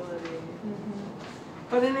inseparability.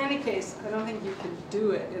 But in any case, I don't think you can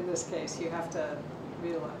do it in this case. You have to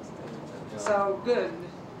realize that. Yeah. So good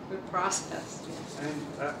process. And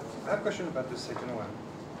I have a question about the second one,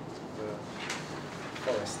 the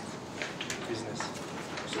forest business.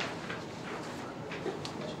 So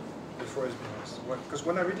the forest behind. Because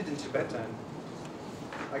when I read it in Tibetan,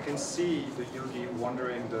 I can see the yogi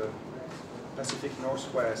wandering the Pacific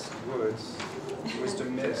Northwest woods with the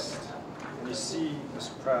mist, and you see the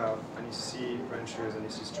sprout, and you see branches, and you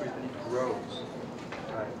see trees, and it grows.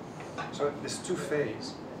 Right. So there's two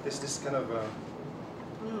phases. There's this kind of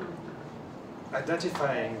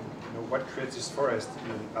identifying, what creates this forest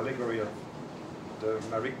in allegory of the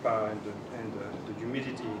marikpa and the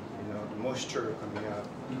humidity, the moisture coming out,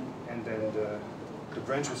 and then the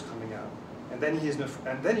branches coming out, and then he's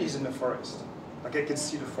in the forest. Like I can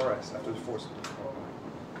see the forest after the forest.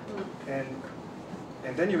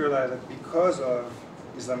 And then you realize that because of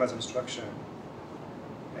Islam's instruction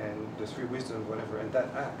and the three wisdoms, whatever, and that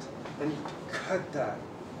act, then he cut that,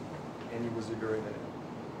 and he was liberated.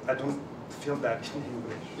 I don't feel that in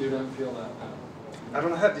English. You don't feel that? I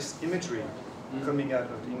don't have this imagery coming out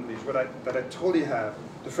of the English, but I totally have.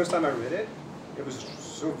 The first time I read it, it was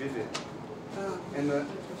so vivid, and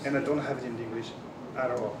I don't have it in the English at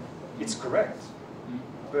all. It's correct,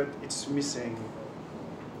 but it's missing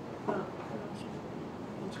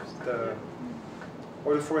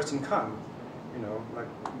or the forest in calm, like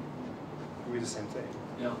with the same thing.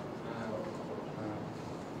 Yeah.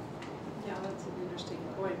 Yeah, that's an interesting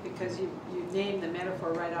point because you name the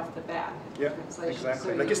metaphor right off the bat. Yeah, Translation.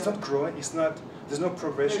 exactly. So Like it's not growing. It's not. There's no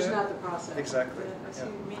progression. There's not the process. Exactly. Yeah, I see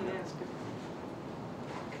what you mean. That's good.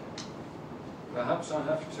 Perhaps I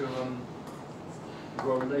have to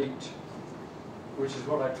relate, which is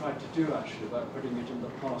what I tried to do actually by putting it in the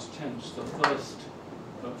past tense, the first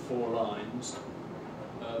 4 lines.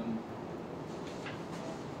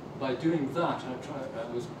 By doing that, I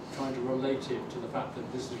was trying to relate it to the fact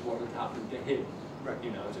that this is what had happened to him, right.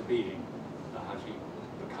 As a being, how he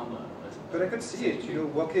become a But I could see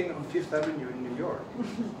it, walking on Fifth Avenue in New York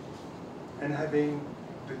and having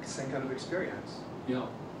the same kind of experience. Yeah.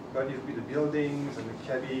 But you'd be the buildings and the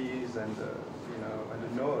cabbies and the, and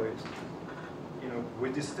the noise,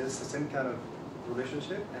 with this, there's the same kind of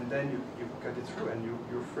relationship, and then you cut it through and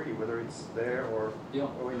you're free, whether it's there or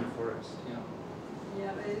in the forest.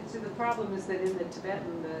 Yeah, so the problem is that in the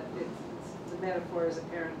Tibetan, the metaphor is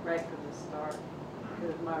apparent right from the start.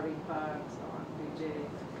 The Marikpa and so on, Vijay. It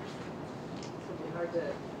would be hard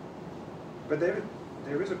to... But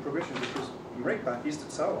there is a progression because Marikpa is the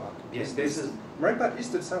Tsawa. Yes, this is... Marikpa is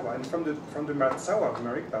the Tsawa, and from the Tsawa of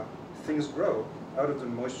Marikpa, things grow out of the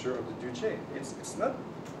moisture of the Duje. It's not,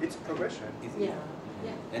 it's progression. Yeah.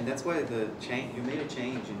 And that's why you made a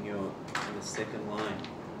change in the second line,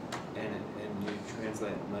 and you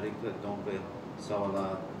translate Marikpa Dongbe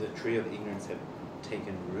Sawala, the tree of ignorance have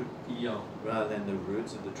taken root, rather than the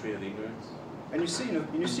roots of the tree of ignorance. And you see,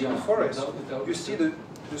 you see in the forest, you see the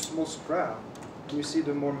small sprout, and you see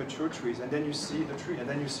the more mature trees, and then you see the tree, and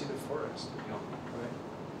then you see the forest. Right?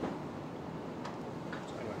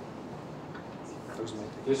 So anyway, that was my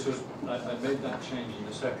take. This was, I made that change in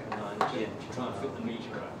the second line to try and fit the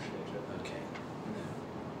meter actually. Okay.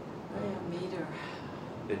 Meter.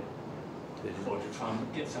 Or to try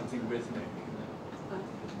and get something rhythmic.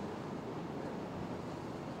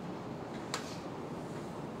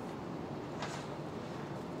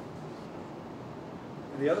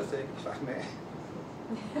 And the other thing, if I may.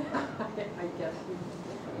 I guess.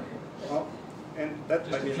 Well, and that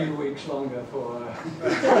Just might be a few weeks longer for...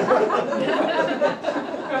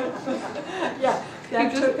 Yeah,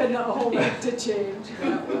 that took a whole week to change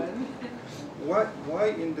that one. Why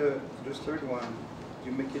in the third one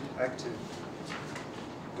you make it active,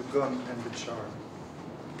 the gum and the charm?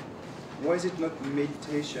 Why is it not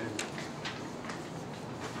meditation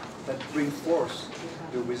that brings forth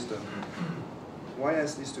the wisdom? Why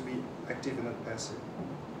has this to be active and not passive?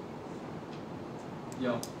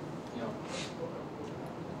 Yeah.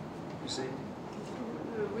 You see?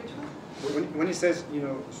 Which one? When he says,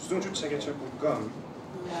 Sunju Chagachapu gum,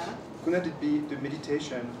 Yeah. couldn't it be the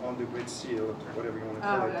meditation on the Great Seal, or whatever you want to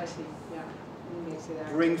call Oh, it? I see. Yeah. You may say that.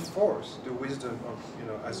 Bring forth the wisdom of,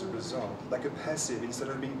 as a result, like a passive, instead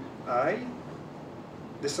of being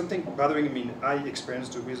there's something bothering me in I experience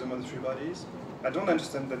the wisdom of the 3 bodies. I don't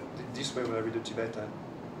understand that this way when I read the Tibetan.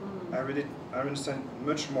 I understand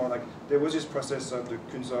much more, like there was this process of the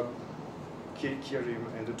Kunzop Kirim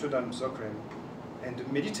and the Todam Zokrim, and the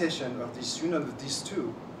meditation of this union of these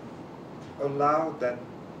two allowed that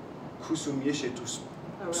Kusum Yeshe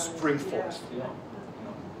to spring forth. Yeah.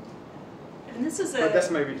 And this is But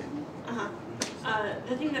that's my reading.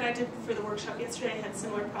 the thing that I did for the workshop yesterday had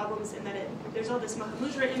similar problems in that there's all this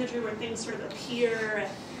Mahamudra imagery where things sort of appear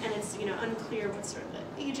and it's unclear what's sort of the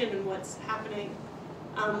agent and what's happening.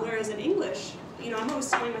 Whereas in English, I'm always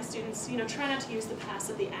telling my students, try not to use the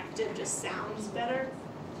passive, the active just sounds better.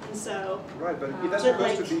 And so, Right, but if that's But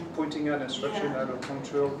supposed like- to be pointing out instruction Yeah. out of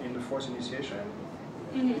control in the forced initiation,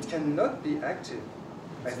 mhm. it cannot be active,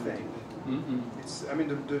 I think. It's, I mean,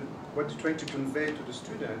 what you're trying to convey to the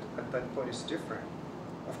student at that point is different.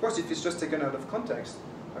 Of course, if it's just taken out of context,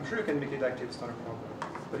 I'm sure you can make it active, it's not a problem.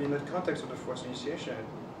 But in the context of the forced initiation,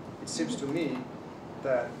 it seems to me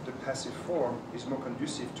that the passive form is more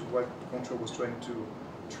conducive to what control was trying to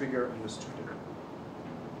trigger in the student.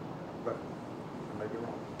 But I might be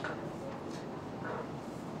wrong.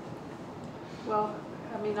 Well,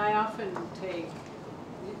 I mean, I often take,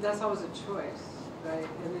 that's always a choice, right?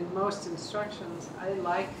 And in most instructions, I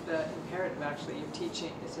like the imperative, actually, you're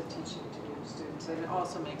teaching, it's a teaching to students, and it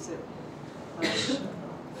also makes it much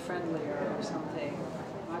friendlier or something,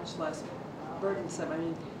 much less burdensome. I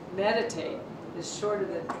mean, meditate is shorter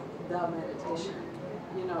than the meditation,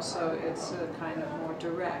 you know, so it's kind of more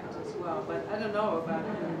direct as well. But I don't know about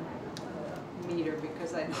meter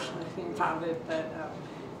because I don't know anything about it, but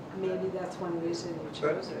maybe that's one reason you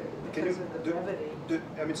chose it, because of the brevity.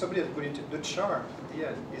 I mean, somebody has put into the charm at the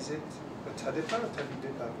end. Is it a tadepa or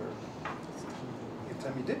tamidepa verb? It's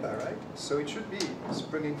tamidepa, right? So it should be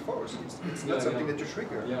springing force. It's not something that you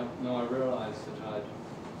trigger. Yeah, no, I realised that I'd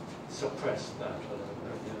suppressed that a little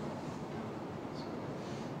bit,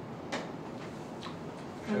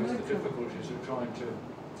 Shows the difficulties of trying to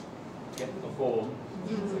get the form,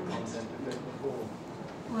 the content to fit the form.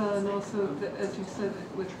 Well, and also, as you said,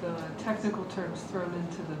 with the technical terms thrown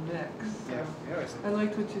into the mix. Yeah, yeah. I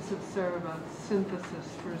liked what you said, Sarah, about synthesis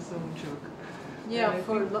for Zonjuk. Yeah, And I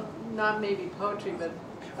for think- not maybe poetry, but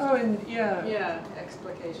Oh, and yeah. yeah,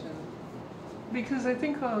 explication. Because I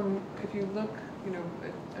think if you look, you know,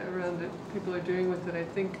 around what people are doing with it, I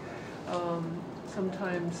think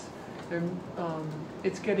sometimes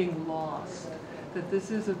it's getting lost. That this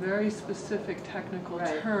is a very specific technical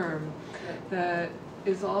Right. term that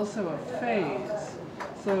is also a phase.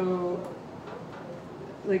 So,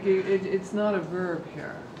 like, it's not a verb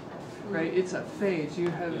here, right? It's a phase. You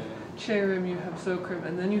have Cherim, you have Zokrim,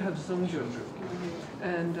 and then you have Zongjuk.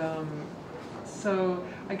 And so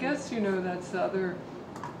I guess, you know, that's the other,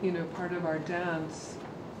 you know, part of our dance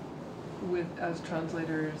with as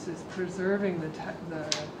translators is preserving the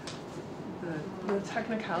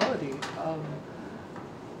technicality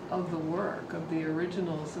of the work, of the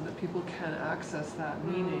original, so that people can access that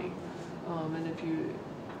meaning. And if you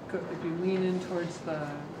lean in towards the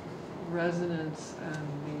resonance and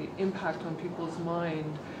the impact on people's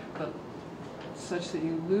mind, but such that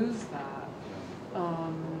you lose that,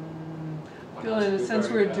 I feel in a sense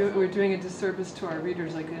we're doing a disservice to our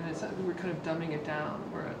readers. Like, in a sense, we're kind of dumbing it down.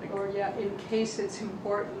 We're like, Or yeah, in case it's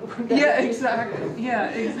important. yeah, exactly.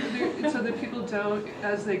 Yeah, so that people don't,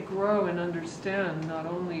 as they grow and understand not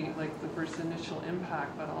only like the first initial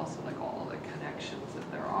impact, but also like all the connections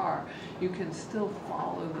that there are, you can still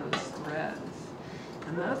follow those threads,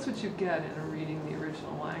 and that's what you get in reading the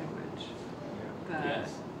original language. That,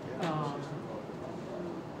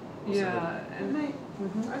 yeah, and I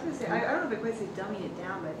was going to say, I don't know if I quite say dumbing it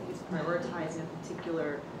down, but I think it's prioritizing a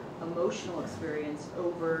particular emotional experience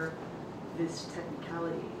over this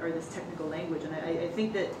technicality or this technical language. And I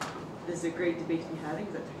think that this is a great debate to be having,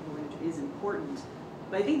 because that technical language is important.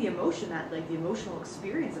 But I think the emotion, that like the emotional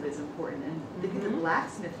experience of it is important. And the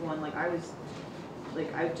blacksmith one, like I just,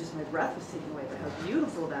 my breath was taken away by how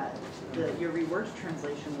beautiful that your reworked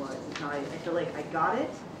translation was. And how I feel like I got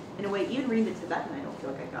it. In a way, even reading the Tibetan, I don't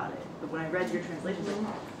feel like I got it. But when I read your translation,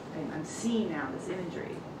 I'm seeing now this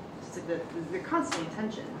imagery. It's like they're constantly in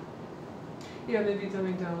tension. yeah, maybe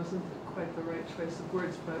dumbing down wasn't quite the right choice of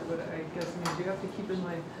words, but what I guess means you have to keep in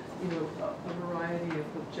mind, you know, a variety of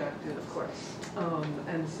objectives. Of course.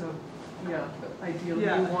 And so, yeah, ideally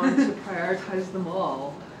Yeah. you want to prioritize them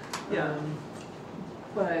all. Yeah.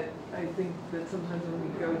 But I think that sometimes when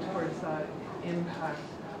we go towards that impact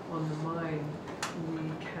on the mind, we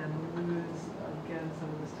can lose, again, some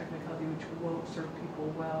of this technicality, which won't serve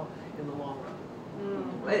people well in the long run.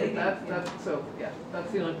 That's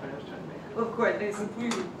the only point I was trying to make. Well, of course. Could we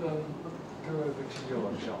go over to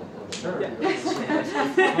your example? Sure.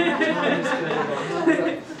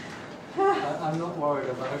 I'm not worried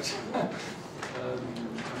about. I'm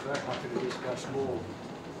very happy to discuss more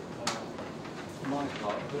my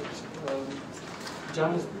part, but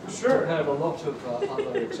Jann has prepared a lot of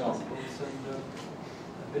other examples, and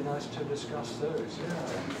it'd be nice to discuss those.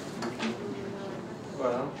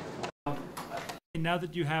 Well, now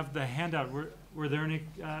that you have the handout, were there any?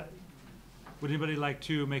 Would anybody like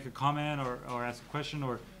to make a comment or ask a question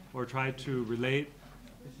or try to relate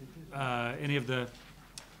any of the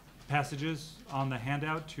passages on the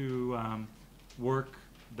handout to work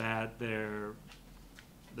that they're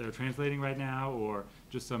they're translating right now, or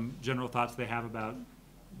just some general thoughts they have about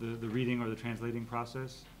the reading or the translating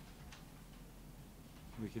process?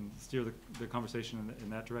 We can steer the conversation in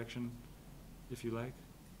that direction, if you like.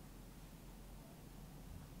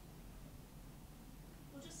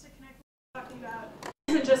 Well, just to connect with what we were talking about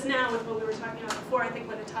just now with what we were talking about before, I think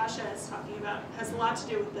what Natasha is talking about has a lot to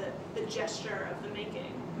do with the gesture of the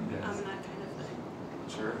making, Yes. and that kind of thing.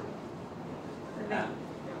 Sure. Yeah.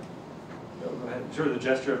 Go ahead. Sure, the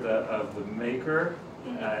gesture of the maker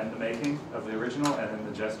and the making of the original, and then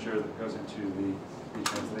the gesture that goes into the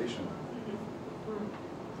translation.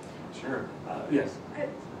 Sure. Yes. I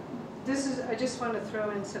just want to throw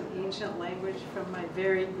in some ancient language from my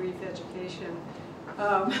very brief education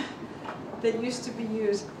that used to be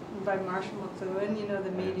used by Marshall McLuhan, you know,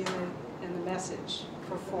 the medium and the message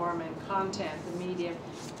for form and content, the medium.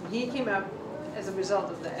 And he came up as a result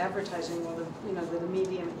of the advertising, well, the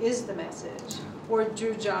medium is the message, or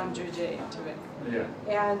Jujan Juje into it. Yeah.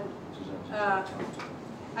 And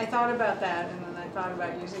I thought about that, and then I thought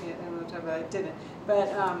about using it, and I didn't. But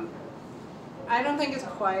I don't think it's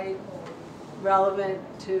quite relevant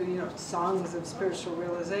to, you know, songs of spiritual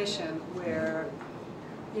realization, where,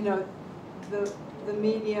 you know, the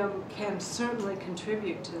medium can certainly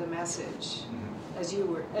contribute to the message, as you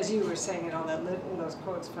were saying in all that in those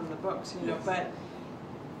quotes from the books, you know. Yes.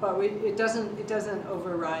 But it doesn't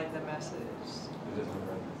override the message. It doesn't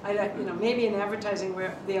override. You know, maybe in advertising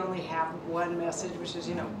where they only have one message, which is,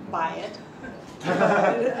 you know, buy it,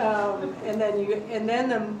 and then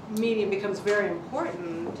the medium becomes very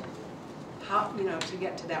important. How, you know, to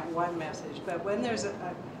get to that one message. But when there's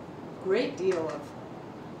a great deal of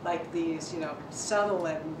like these, you know, subtle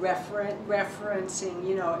and referencing,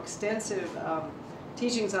 you know, extensive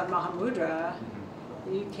teachings on Mahamudra,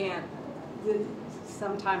 you can't.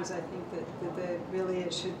 Sometimes I think that really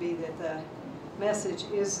it should be that the message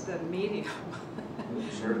is the medium.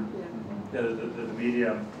 Sure. Yeah, the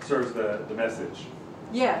medium serves the message.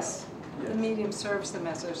 Yes, Yes. the medium serves the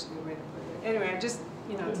message. Is a good way to put it. Anyway, I just,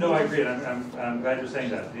 you know. No, I agree, and I'm glad you're saying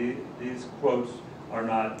that. These quotes are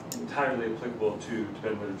not entirely applicable to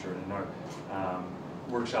Tibetan literature. In our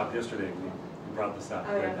workshop yesterday, we brought this up.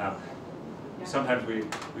 Oh, yeah. That, sometimes we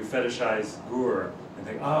fetishize Gur and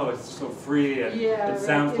think, oh, it's so free, and it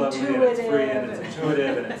sounds lovely, and it's free, and it's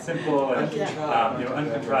intuitive, and it's simple, and you know,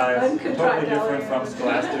 uncontrived, totally different from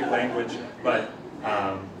scholastic language. But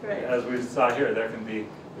as we saw here, there can be,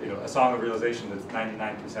 you know, a song of realization that's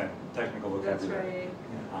 99% technical vocabulary. That's right.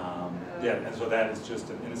 Yeah, and so that is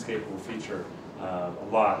just an inescapable feature of a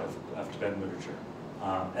lot of Tibetan literature.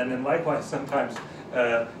 And then likewise, sometimes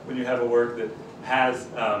when you have a work that has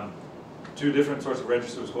two different sorts of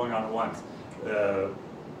registers going on at once,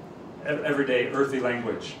 everyday earthy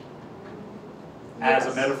language as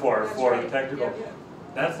a metaphor for the technical,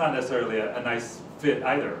 that's not necessarily a nice fit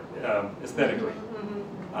either, aesthetically.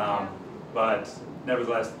 But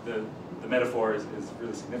nevertheless, the metaphor is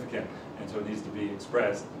really significant, and so it needs to be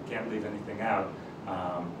expressed. You can't leave anything out,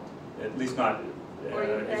 at least not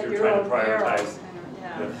if you're trying to prioritize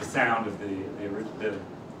the sound of the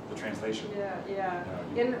translation.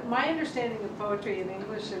 In my understanding of poetry in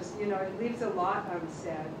English is, you know, it leaves a lot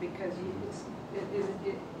unsaid because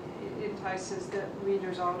it entices the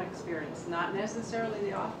reader's own experience, not necessarily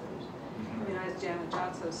the author's. You know, as Jann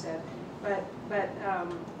Ronis said, but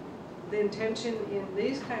the intention in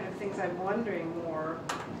these kind of things, I'm wondering more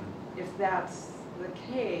if that's the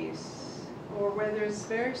case, or whether it's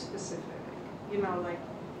very specific. You know, like,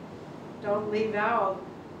 don't leave out,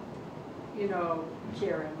 you know,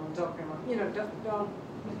 Kirin or Dzogchen, you know, don't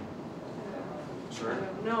Sure.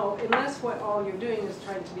 no, unless what all you're doing is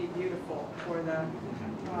trying to be beautiful for the,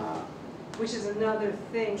 which is another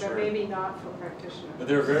thing, but maybe not for practitioners. But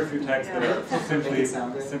there are very few texts that are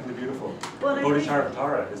simply beautiful. Well,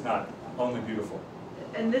 Bodhicharvatara is not only beautiful.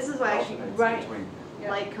 And this is why I actually Between.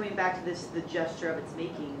 like coming back to this, the gesture of its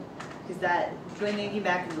making, because that, thinking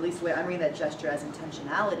back, at least the way I'm reading that gesture as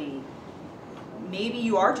intentionality, maybe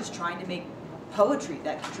you are just trying to make poetry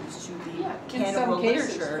that contributes to the canon of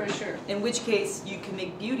literature. For sure. In which case you can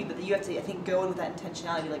make beauty, but you have to, I think, go in with that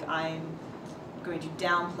intentionality, like I'm going to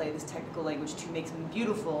downplay this technical language to make something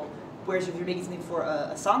beautiful. Whereas if you're making something for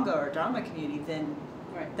a Sangha or a Dharma community, then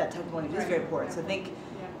that technical language is very important. So I think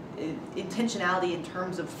intentionality in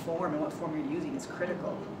terms of form and what form you're using is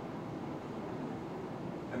critical.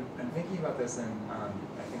 I'm thinking about this, and I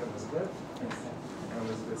think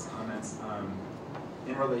Elizabeth's comments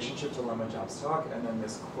in relationship to Lama Job's talk, and then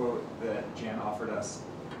this quote that Jann offered us: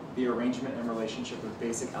 the arrangement and relationship of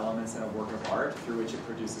basic elements in a work of art through which it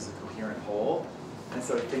produces a coherent whole. And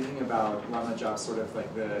so thinking about Lama Job's sort of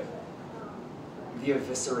like the the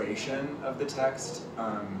evisceration of the text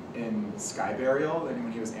in Sky Burial, and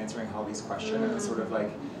when he was answering Holly's question, and the sort of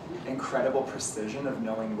like incredible precision of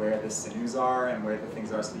knowing where the sinews are and where the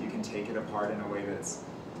things are so that you can take it apart in a way that's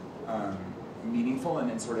meaningful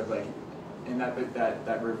and in sort of like, and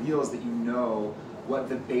that reveals that you know what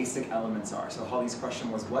the basic elements are. So Holly's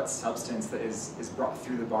question was, what substance that is brought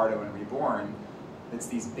through the bardo and reborn? It's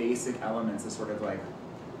these basic elements that sort of like,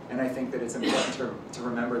 and I think that it's important to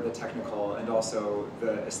remember the technical and also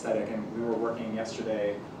the aesthetic. And we were working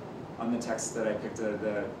yesterday on the text that I picked from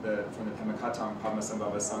the Padmakara,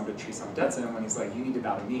 Padmasambhava Sangha Trisam Detsen, when he's like, you need to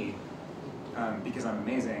bow to me because I'm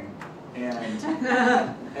amazing. And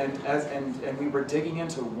and we were digging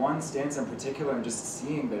into one stance in particular and just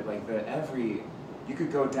seeing that like you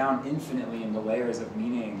could go down infinitely in the layers of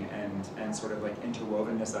meaning and sort of like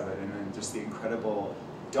interwovenness of it, and then just the incredible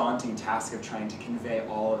daunting task of trying to convey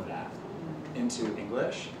all of that into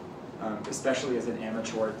English, especially as an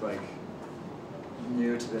amateur, like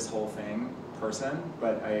new to this whole thing person.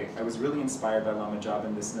 But I was really inspired by Lama Jab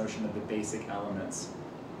and this notion of the basic elements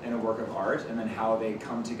in a work of art, and then how they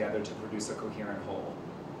come together to produce a coherent whole.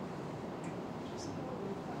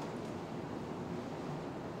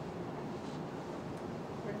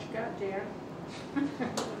 What you got, Jan?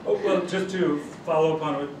 Oh, well, just to follow up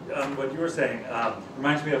on what you were saying,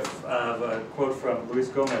 reminds me of a quote from Luis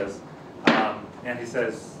Gomez, and he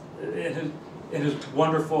says, in his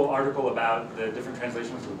wonderful article about the different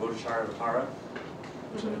translations of Bodhisattva,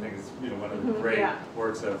 which I think is one of the great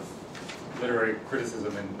works of literary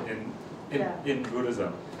criticism in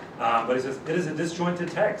Buddhism. But he says, it is a disjointed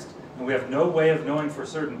text, and we have no way of knowing for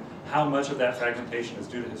certain how much of that fragmentation is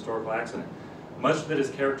due to historical accident. Much that is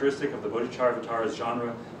characteristic of the Bodhisattva's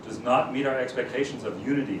genre does not meet our expectations of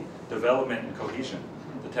unity, development, and cohesion.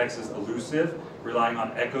 The text is elusive, relying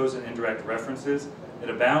on echoes and indirect references. It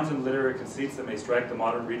abounds in literary conceits that may strike the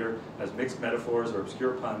modern reader as mixed metaphors or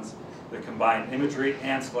obscure puns that combine imagery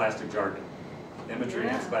and scholastic jargon. Imagery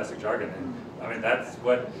and scholastic jargon. And I mean, that's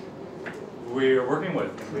what we're working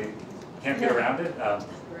with, and we can't get around it.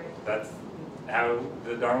 That's how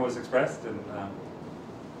the Dharma was expressed, and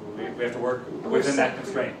we have to work within that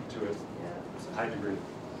constraint to a high degree.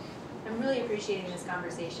 I'm really appreciating this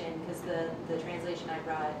conversation because the translation I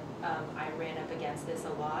brought, I ran up against this a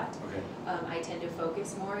lot. Okay. I tend to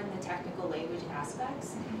focus more in the technical language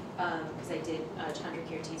aspects because I did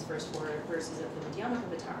Chandrakirti's first 4 verses of the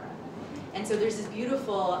Madhyamaka. And so there's this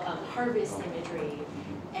beautiful harvest imagery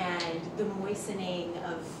and the moistening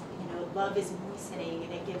of, love is moistening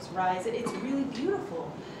and it gives rise. It's really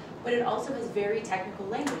beautiful. But it also has very technical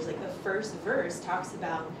language. Like the first verse talks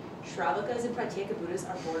about Shravakas and Pratyeka Buddhas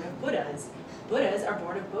are born of Buddhas. Buddhas are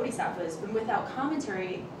born of Bodhisattvas. And without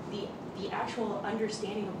commentary, the actual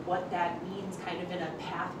understanding of what that means kind of in a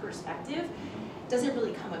path perspective doesn't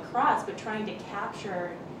really come across, but trying to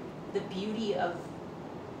capture the beauty of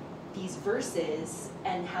these verses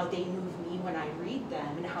and how they move me when I read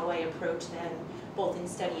them and how I approach them both in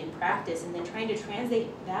study and practice, and then trying to translate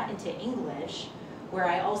that into English, where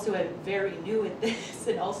I also am very new at this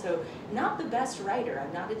and also not the best writer.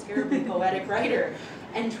 I'm not a terribly poetic writer.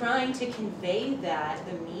 And trying to convey that,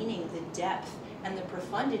 the meaning, the depth, and the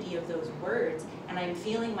profundity of those words. And I'm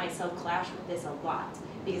feeling myself clash with this a lot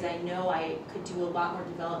because I know I could do a lot more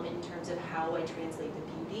development in terms of how I translate the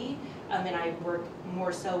beauty. And I work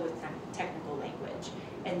more so with technical language.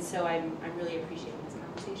 And so I'm really appreciating this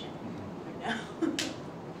conversation right now.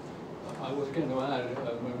 I was going to add,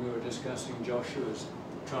 when we were discussing Joshua's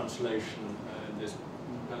translation in this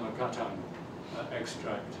Padmakara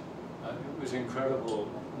extract, it was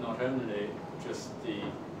incredible, not only just the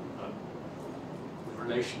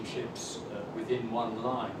relationships within one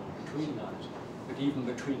line or between lines, but even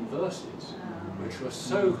between verses, which were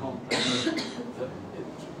so complex that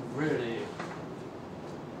it's really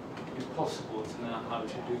impossible to know how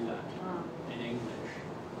to do that in English.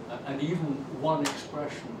 And even one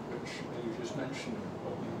expression, which you just mentioned,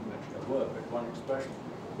 or you mentioned a word, but one expression,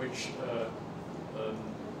 which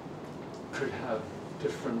could have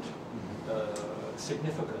different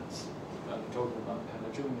significance. I'm talking about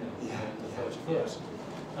Pemajunya in the first verse,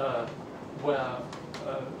 where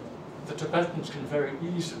the Tibetans can very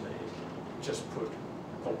easily just put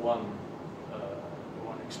the one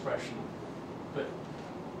expression, but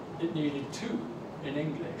it needed 2 in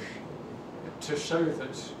English to show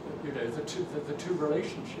that the two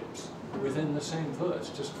relationships within the same verse,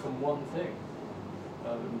 just from one thing,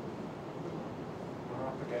 we're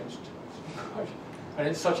up against. And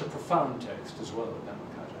it's such a profound text as well,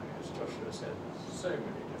 Padmakara, as Joshua said. So many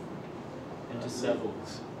different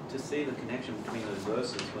levels. To see the connection between those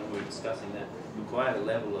verses when we were discussing that required a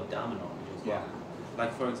level of Dharma knowledge as well.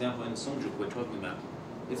 like for example in Songjuk we're talking about,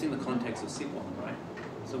 it's in the context of Sikwan, right?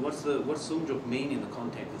 So what's Songjuk mean in the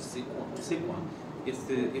context of Sikwan? It's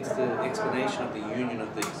the explanation of the union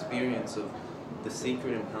of the experience of the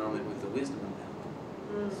secret empowerment with the wisdom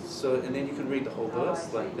empowerment. So, and then you can read the whole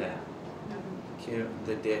verse like that.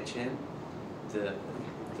 The Dechen, the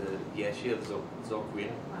Yeshi of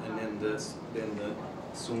Zokwin, and then the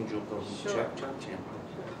Songjuk of Chakchen.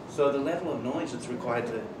 So the level of knowledge that's required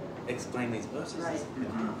to explain these verses is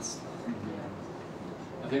vast.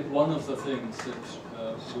 I think one of the things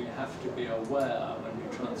that we have to be aware when we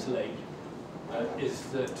translate is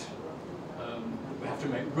that we have to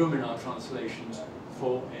make room in our translations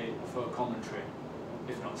for a commentary,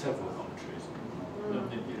 if not several commentaries. You know,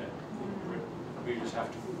 readers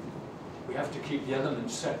we have to keep the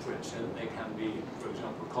elements separate so that they can be, for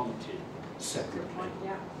example, commented separately.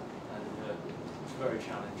 Yeah. And it's very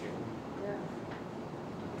challenging. Yeah.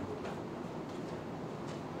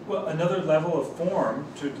 Well, another level of form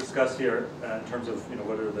to discuss here in terms of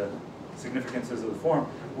what are the significances of the form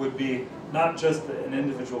would be not just an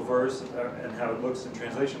individual verse and how it looks in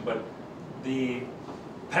translation, but the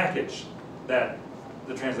package that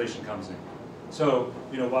the translation comes in. So,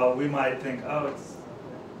 while we might think, oh, it's,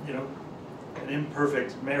 an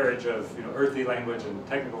imperfect marriage of, earthy language and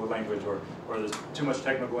technical language, or there's too much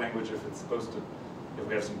technical language if it's supposed to, if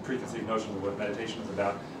we have some preconceived notions of what meditation is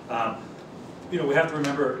about. We have to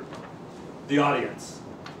remember the audience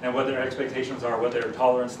and what their expectations are, what their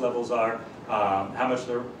tolerance levels are, how much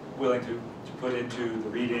they're willing to put into the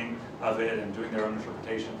reading of it and doing their own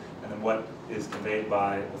interpretation, and then what is conveyed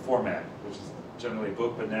by the format, which is generally a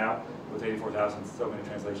book, but now with 84,000, so many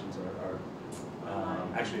translations are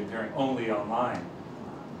actually appearing only online.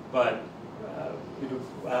 But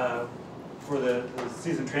for the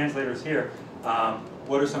seasoned translators here,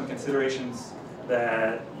 what are some considerations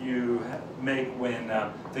that you make when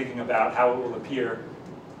thinking about how it will appear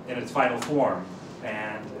in its final form,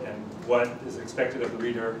 and what is expected of the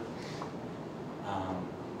reader,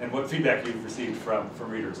 and what feedback you've received from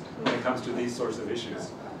readers when it comes to these sorts of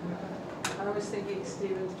issues? I was thinking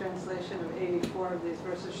Stephen's translation of 84 of these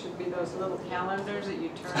verses should be those little calendars that you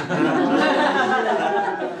turn.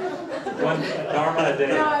 One Dharma a day.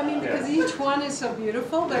 No, I mean, because each one is so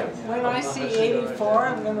beautiful, but when I see 84,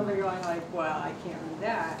 I'm going to be going like, well, I can't read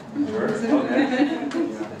that. Sure. Okay.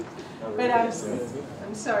 But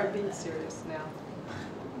I'm sorry, being serious now.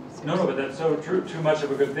 No, but that's so true. Too much of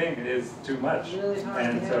a good thing is too much. Really hard,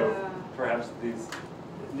 And so perhaps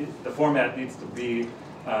the format needs to be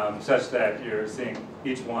such that you're seeing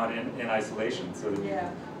each one in isolation, so that you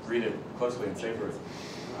can read it closely and savor it.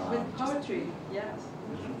 With poetry, yes.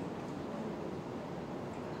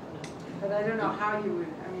 But I don't know how you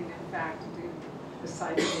would, in fact, do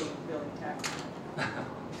besides being really text.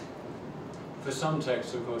 For some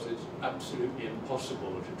texts, of course, it's absolutely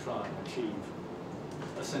impossible to try and achieve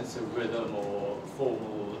a sense of rhythm or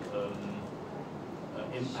formal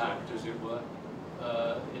impact, as it were.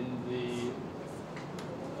 In the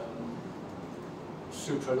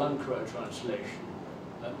Sutra Lankara translation,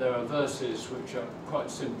 there are verses which are quite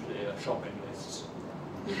simply shopping lists.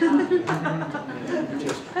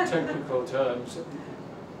 Just technical terms,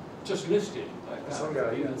 just listed like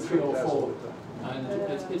that, even 3 or 4. And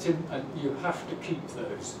and you have to keep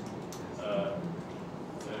those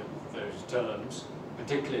terms,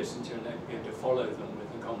 particularly since you're going to follow them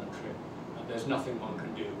with the commentary. And there's nothing one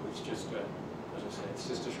can do. It's just, as I say, it's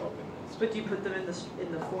just a shopping list. But do you put them in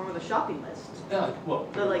the form of a shopping list? Yeah, well,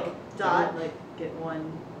 So get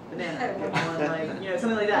one banana, get one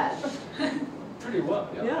something like that. pretty well.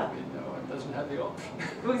 Yeah. Yeah. It doesn't have the option.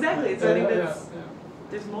 Well, exactly. So I think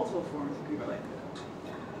there's multiple forms of group like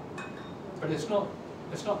that. But it's not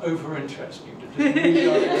over interesting to just read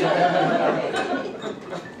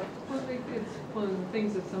Well, I think it's one of the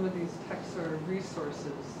things that some of these texts are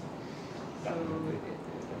resources. So,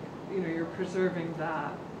 you're preserving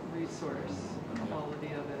that resource, the quality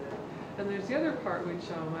of it. And there's the other part which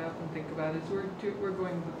I often think about is we're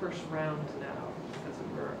going the first round now, as it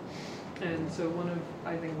were. And so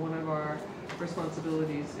I think one of our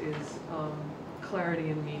responsibilities is clarity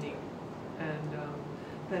and meaning. And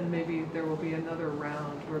then maybe there will be another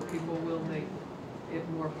round where people will make it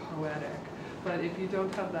more poetic. But if you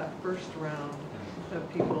don't have that first round of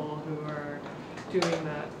people who are doing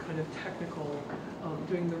that kind of technical,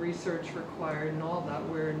 doing the research required and all that,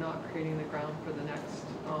 we're not creating the ground for the next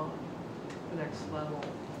level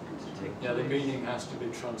to take place. Yeah, the meaning has to be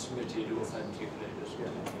transmitted authentically as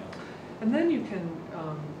well. And then you can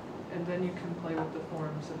play with the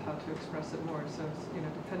forms of how to express it more. So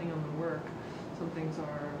depending on the work, some things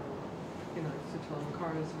are,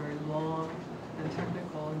 Padmakara is very long, and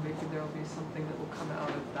technical, and maybe there will be something that will come out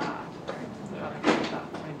of that, right? Out of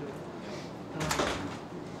that kind of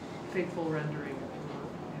faithful rendering.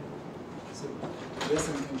 So this,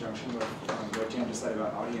 in conjunction with what Jann just said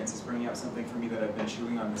about audience, is bringing up something for me that I've been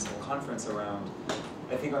chewing on this whole conference around.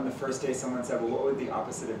 I think on the first day someone said, well, what would the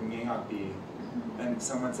opposite of miehak be? And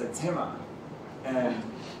someone said tema. And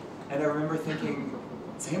I remember thinking,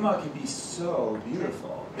 tema can be so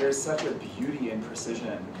beautiful. There's such a beauty and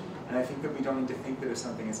precision. And I think that we don't need to think that if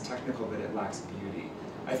something is technical that it lacks beauty.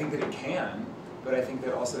 I think that it can, but I think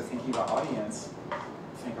that also thinking about audience,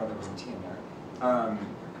 thank God there wasn't tea in there.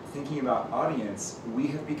 Thinking about audience, we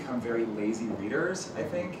have become very lazy readers, I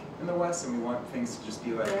think, in the West, and we want things to just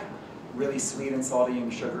be like really sweet and salty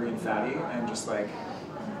and sugary and fatty, and just like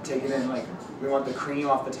take it in, like we want the cream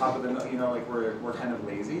off the top of the milk, you know, like we're kind of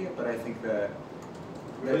lazy. But I think that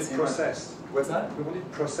it's processed. What's that? We want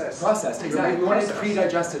it processed. Processed, exactly. We want it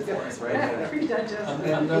pre-digested for us, right? Yeah, pre-digested.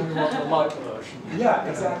 And then we want the light version. Yeah,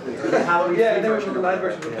 exactly. Or the calorie-free then we version. want the light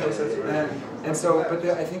version of the processed version. And so, but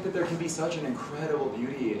I think that there can be such an incredible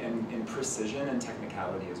beauty in precision and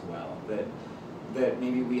technicality as well, that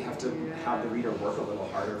maybe we have to have the reader work a little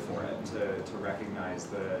harder for it to recognize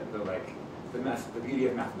the beauty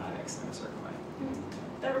of mathematics in a certain way.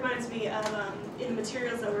 That reminds me of, in the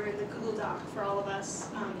materials that were in the Google Doc for all of us,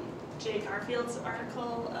 Jay Garfield's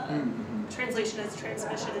article, Translation as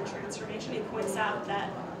Transmission and Transformation. He points out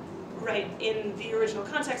that, right, in the original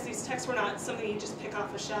context, these texts were not something you just pick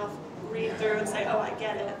off a shelf, read through and say, oh, I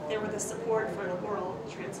get it. They were the support for an oral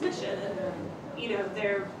transmission. And, you know,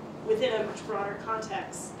 they're within a much broader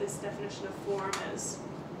context, this definition of form as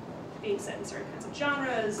being set in certain kinds of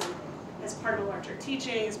genres, and as part of a larger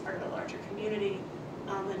teaching, as part of a larger community.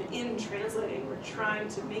 And in translating, we're trying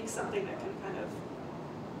to make something that can kind of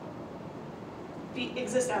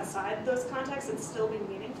exist outside those contexts and still be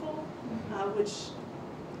meaningful, which,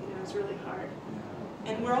 you know, is really hard.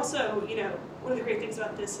 And we're also, you know, one of the great things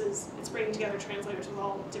about this is it's bringing together translators with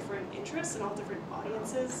all different interests and all different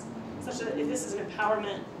audiences, such that if this is an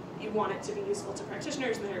empowerment, you want it to be useful to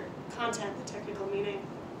practitioners and their content, the technical meaning.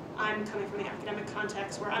 I'm coming from the academic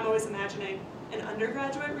context where I'm always imagining an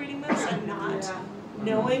undergraduate reading this and not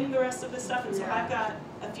knowing the rest of the stuff, and so I've got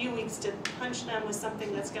a few weeks to punch them with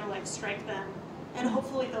something that's going to like strike them, and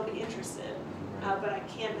hopefully they'll be interested. But I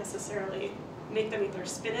can't necessarily make them eat their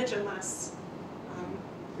spinach unless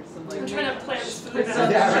I'm trying to plan this food. It's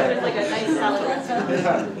like a nice salad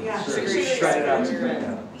recipe.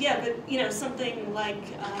 Yeah, but you know, something like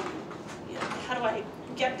you know, how do I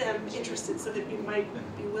get them interested so that you might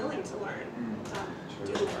be willing to learn,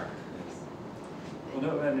 do the work. Well,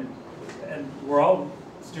 no, and we're all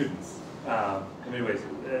students in many ways,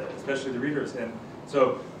 especially the readers, and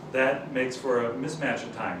so that makes for a mismatch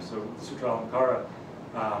at times. So Tsadra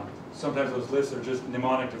Padmakara, sometimes those lists are just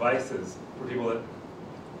mnemonic devices for people that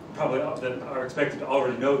probably that are expected to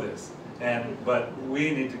already know this, but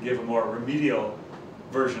we need to give a more remedial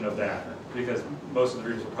version of that, because most of the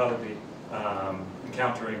readers will probably be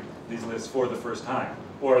encountering these lists for the first time,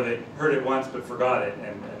 or they heard it once but forgot it,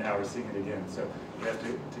 and now we're seeing it again. So we have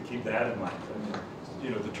to keep that in mind.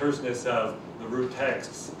 You know, the terseness of the root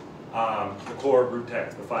texts, the core root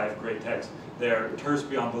text, the 5 great texts, they're terse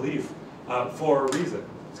beyond belief for a reason.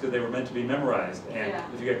 It's because they were meant to be memorized, and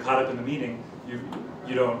if you get caught up in the meaning,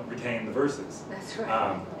 you don't retain the verses. That's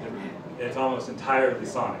right. It's almost entirely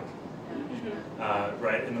sonic.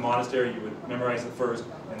 Right? In the monastery, you would memorize it first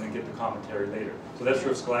and then get the commentary later. So that's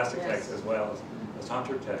true of scholastic texts as well as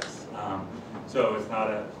tantric texts. So it's not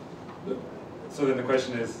a. So then the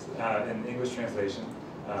question is, in English translation,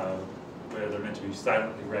 where they're meant to be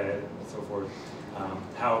silently read and so forth,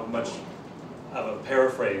 how much of a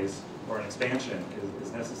paraphrase or an expansion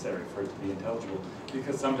is necessary for it to be intelligible?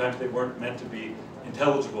 Because sometimes they weren't meant to be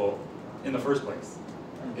intelligible in the first place,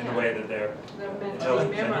 in the way that they're until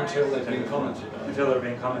they've been commented on. Until they're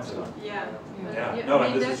being commented on. Yeah. No, I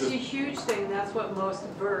mean, and this that's is a huge thing. That's what most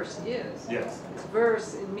verse is. Yes. It's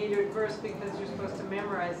verse, in metered verse, because you're supposed to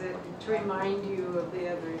memorize it to remind you of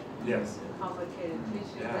the other complicated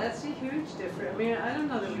teaching. Yeah. That's a huge difference. I mean, I don't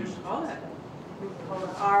know that we would call that. We call it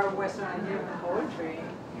our Western idea of poetry.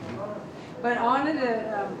 But I wanted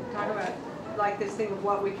to talk about like this thing of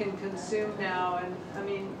what we can consume now, and I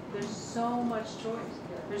mean, there's so much choice.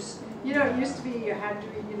 There's, you know, it used to be you had to,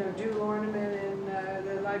 you know, do ornament in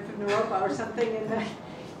the life of Naropa or something, and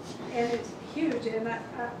it's huge. And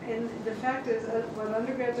the fact is, what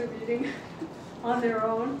undergrads are reading on their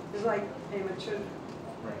own is like Payment Children.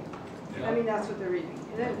 Right. I mean, that's what they're reading.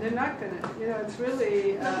 They're not gonna, you know, it's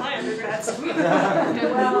really. My undergrads.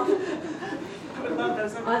 Well, I would love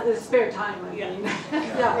those. The spare time, I mean.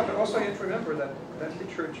 Yeah, but also you have to remember that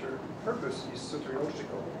literature purpose is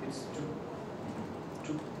soteriological. It's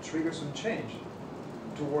to trigger some change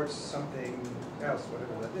towards something else,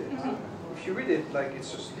 whatever that is. If you read it like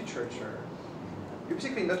it's just literature, you're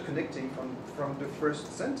basically not connecting from the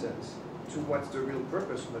first sentence to what the real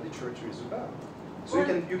purpose of the literature is about. So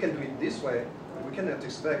you can do it this way, but we cannot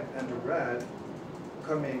expect undergrad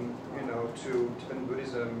coming, to Tibetan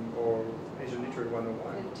Buddhism or Asian Literature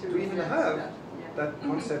 101 to even have that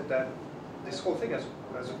concept that this whole thing has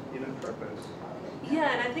a hidden purpose. Yeah,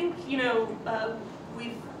 and I think,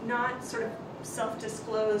 we've not sort of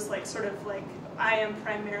self-disclosed, like I am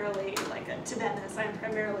primarily like a Tibetanist, I am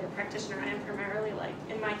primarily a practitioner, I am primarily like,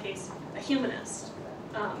 in my case, a humanist,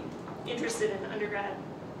 interested in undergrad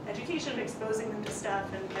education, exposing them to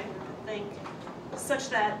stuff and getting them to think, such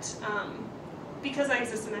that because I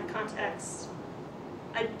exist in that context,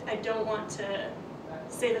 I don't want to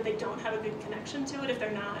say that they don't have a good connection to it if they're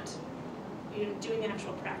not doing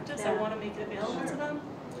actual practice. I want to make it available to them.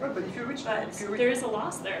 Right, but if you read, there is a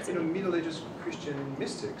loss there. Middle Ages Christian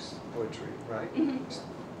mystics poetry, right?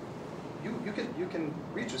 You can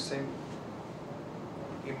reach the same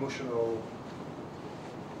emotional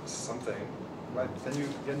something, right? Then you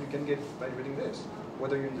can get by reading this,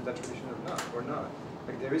 whether you're into that tradition or not.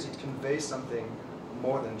 Like it conveys something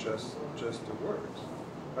more than just the words.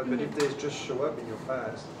 Right? But if they just show up in your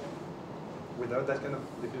past without that kind of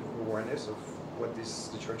awareness of what this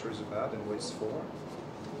literature is about and what it's for,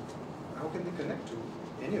 how can they connect to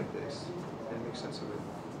any of this and make sense of it?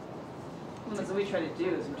 Well, that's what we try to do,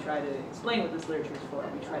 is we try to explain what this literature is for,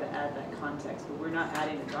 and we try to add that context, but we're not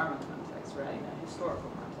adding the Dharma context, right? A historical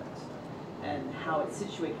context, and how it's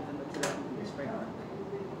situated within the Tibetan Buddhist framework.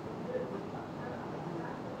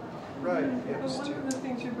 Right. But one of the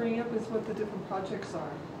things you bring up is what the different projects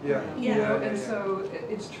are. Yeah. And so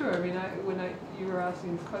it's true. I mean, when you were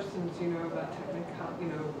asking these questions, about technical,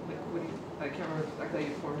 what do you? I can't remember exactly how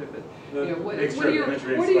you formed it, but what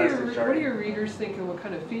do your readers think, and what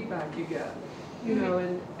kind of feedback you get?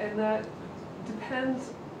 And that depends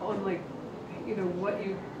on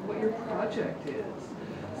what your project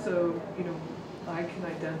is. So I can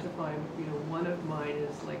identify, one of mine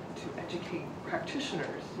is to educate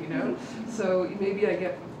practitioners, So maybe I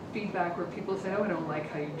get feedback where people say, oh, I don't like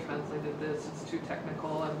how you translated this, it's too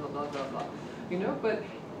technical, and blah, blah, blah, blah. But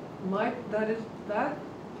that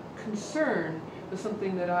concern was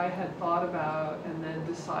something that I had thought about and then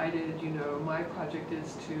decided, my project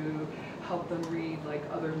is to help them read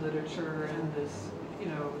other literature in this,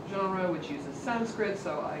 genre, which uses Sanskrit,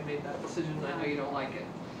 so I made that decision, and I know you don't like it.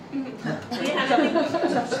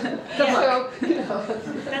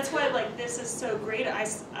 That's why this is so great. I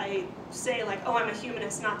say oh, I'm a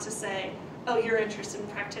humanist, not to say, oh, you're interested in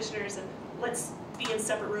practitioners and let's be in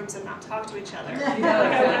separate rooms and not talk to each other.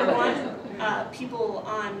 I want people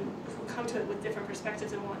who come to it with different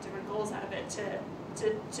perspectives and want different goals out of it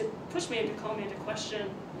to push me and to call me into question,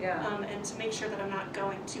 and to make sure that I'm not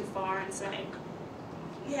going too far and saying,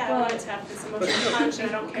 I wanted to have this emotional punch and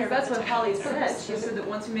I don't care. That's what Holly said. She said that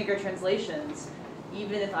once we make our translations,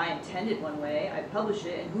 even if I intend it one way, I publish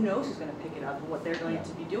it, and who knows who's going to pick it up and what they're going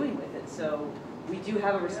to be doing with it. So we do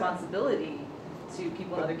have a responsibility to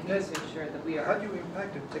people in other communities to ensure that we are. How do you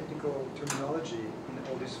impact the technical terminology in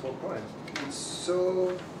all these 4 poems? It's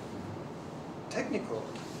so technical.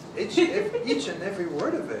 Each and every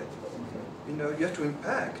word of it. You have to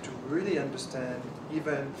unpack to really understand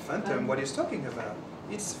even Phantom, what he's talking about.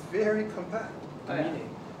 It's very compact, the meaning.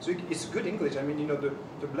 So it's good English. I mean,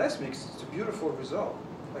 the blast mix, it's a beautiful result.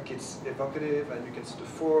 It's evocative, and you can see the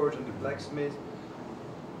forge and the blacksmith.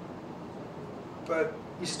 But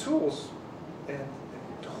his tools and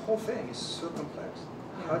the whole thing is so complex.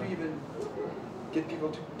 How do you even get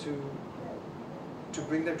people to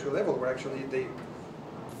bring them to a level where actually they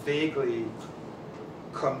vaguely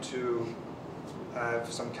come to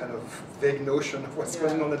have some kind of vague notion of what's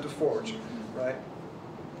going on at the forge, right?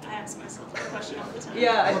 I ask myself that question all the time.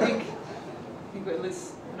 Yeah, I think at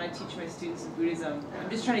least when I teach my students in Buddhism, I'm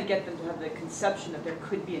just trying to get them to have the conception that there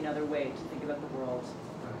could be another way to think about the world.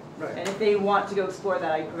 Right. And if they want to go explore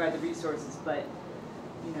that, I provide the resources. But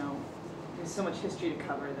there's so much history to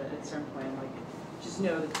cover that at a certain point, just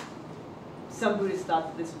know that some Buddhists thought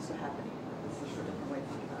that this was happening. This is a different way to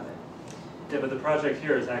think about it. Yeah, but the project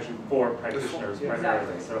here is actually for practitioners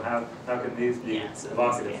primarily. Exactly. So how can these be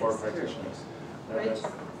evocative for practitioners?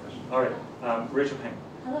 All right, Rachel Payne.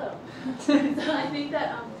 Hello. So I think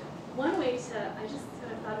that one way I just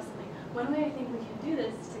kind of thought of something. One way I think we can do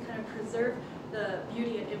this is to kind of preserve the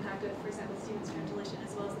beauty and impact of, for example, Stephen's translation,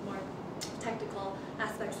 as well as the more technical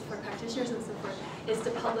aspects for practitioners and so forth is to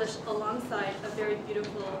publish alongside a very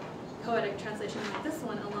beautiful poetic translation like this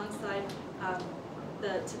one, alongside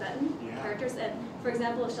the Tibetan characters. And for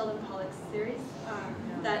example, Sheldon Pollock's series,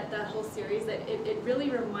 that whole series, it really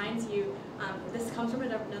reminds you, this comes from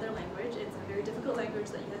another language. It's a very difficult language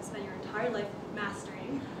that you have to spend your entire life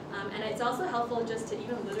mastering. And it's also helpful just to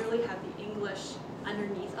even literally have the English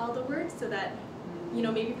underneath all the words, so that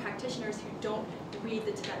maybe practitioners who don't read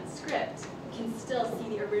the Tibetan script can still see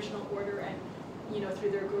the original order and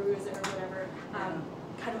through their gurus or whatever,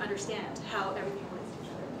 kind of understand how everything relates to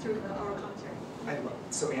each other through the oral commentary.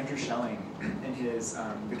 So Andrew Schelling, in his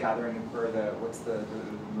The Gathering, or the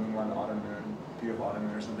moon one, the autumn moon, beautiful autumn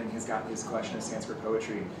moon or something, he's got his collection of Sanskrit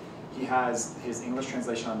poetry. He has his English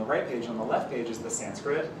translation on the right page. On the left page is the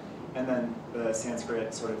Sanskrit, and then the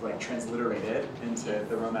Sanskrit sort of like transliterated into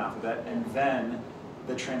the Roman alphabet, and then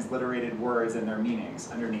the transliterated words and their meanings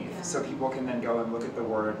underneath. So people can then go and look at the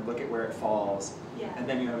word, look at where it falls, and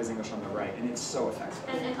then you have his English on the right, and it's so effective.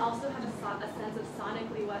 And also have a sense of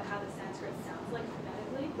sonically how the Sanskrit sounds like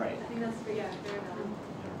phonetically. Right. I think that's very valuable.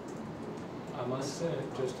 I must say,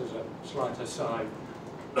 just as a slight aside,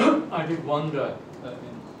 I did wonder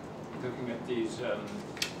in looking at these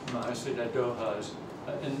Mahasiddha dohas.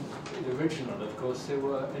 In the original, of course, they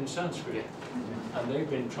were in Sanskrit, and they've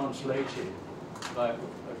been translated by,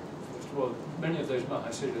 first of all, many of those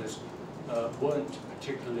Mahasiddhas weren't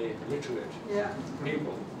particularly literate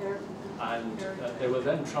people, and they were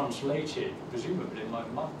then translated, presumably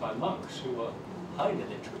by monks who were highly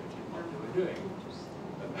literate in what they were doing.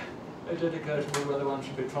 It did occur to me whether one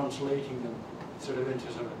should be translating them sort of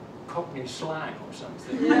into sort of Cockney slang or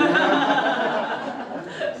something. Well,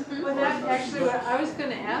 that actually, I was going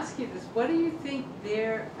to ask you this. What do you think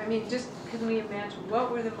just can we imagine,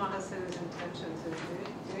 what were the Mahasiddha's intentions in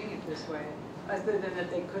doing it this way? Other than that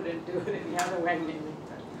they couldn't do it any other way, maybe.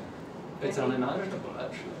 It's unimaginable,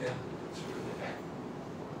 actually. Yeah.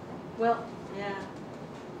 Well, yeah.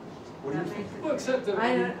 What do you think? Well, except that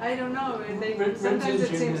I don't know. Sometimes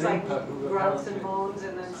it seems like grunts and moans,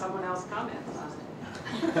 and then someone else comments on it.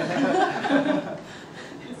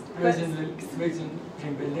 Reason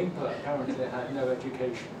Jimbilimpa apparently had no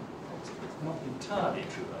education. It's not entirely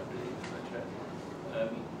true, I believe,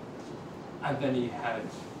 but and then he had,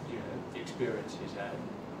 the experiences and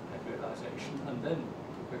realization, and then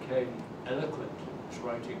became eloquent. Was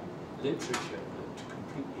writing literature that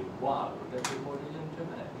completely wowed everybody in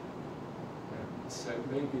Tibet. So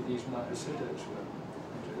maybe these Mahasiddhas were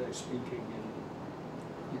today speaking in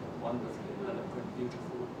wonderfully eloquent,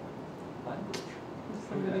 beautiful language.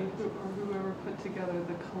 Somebody whoever put together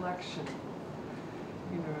the collection,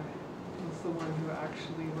 was the one who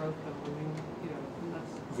actually wrote them. I mean, and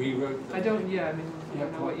that's rewrote them. I don't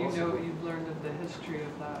what you've learned of the history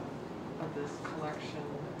of this collection.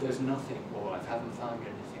 There's nothing, or I haven't found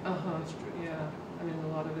anything in the history. Yeah, I mean, a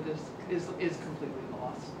lot of it is completely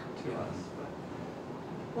lost to us.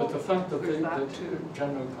 But the fact that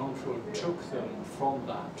Jann Ronis took them from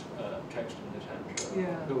that text in the Tantra,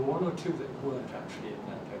 there were one or two that weren't actually in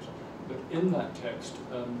that text. But in that text,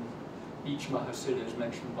 each Mahasiddha is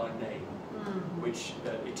mentioned by name, which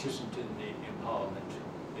it isn't in the empowerment.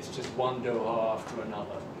 It's just one doha after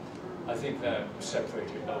another. I think they're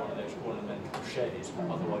separated by one of those ornamental shades,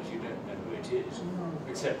 otherwise you don't know who it is,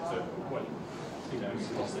 except that when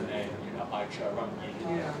you've got the name, Aicha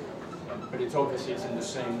Rangi. But it's obviously in the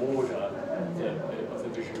same order of the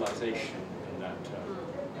visualization in that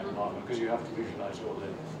empowerment, because you have to visualize all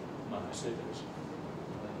the Mahasiddhas.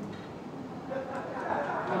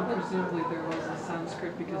 And presumably there was a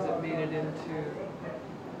Sanskrit because it made it into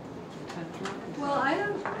Tantra. Well, I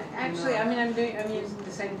don't actually. I'm using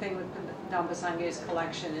the same thing with Dambasange's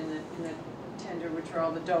collection in the Tender, which are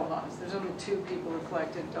all the dohas. There's only two people who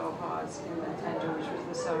collected dohas in the Tender, which was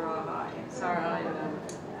the Sarahai and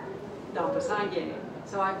Dambasange.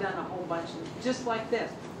 So I've done a whole bunch just like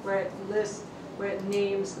this, where it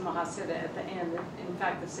names the Mahasiddha at the end. In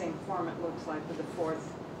fact, the same form it looks like, with the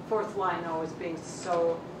fourth line always being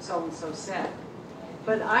so and so said.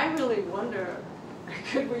 But I really wonder,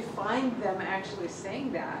 could we find them actually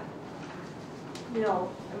saying that?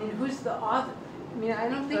 Who's the author? I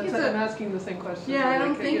don't think I'm asking the same question. Yeah, I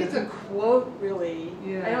don't think it's a quote, really.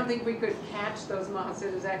 Yeah. I don't think we could catch those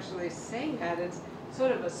Mahasiddhas actually saying that. It's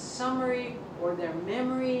sort of a summary, or their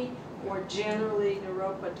memory, or generally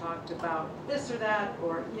Naropa talked about this or that,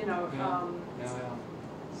 or,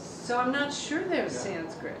 So I'm not sure there's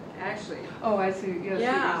Sanskrit, actually. Oh, I see. Yes,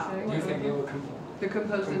 yeah. what you're saying. You think they were The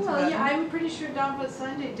composed in Well, Tibetan? yeah, I'm pretty sure Dampa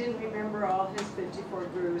Sunday didn't remember all his 54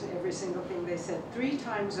 gurus, every single thing they said 3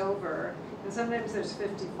 times over, and sometimes there's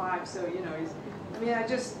 55, so, you know, I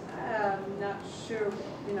just, not sure,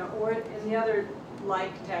 you know, or in the other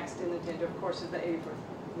like text in the Tinder, of course, is the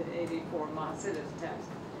 84 Mahasiddhist text.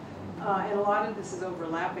 And a lot of this is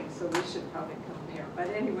overlapping, so we should probably compare. But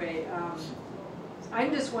anyway,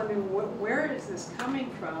 I'm just wondering, where is this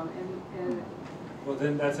coming from? And Well,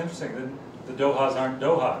 then that's interesting. Then the dohas aren't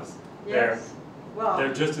dohas. yes, well,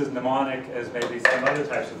 They're just as mnemonic as maybe some other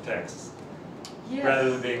types of texts, yes. rather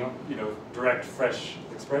than being, you know, direct, fresh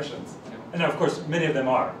expressions. And of course, many of them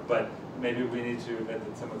are, but maybe we need to admit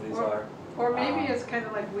that some of these are. Or maybe it's kind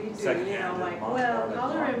of like we do, you know, secondhand like, and well, modern.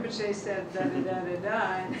 Nala Rinpoche said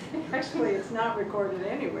da-da-da-da-da, and actually it's not recorded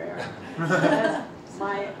anywhere. As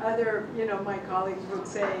my other, you know, my colleagues would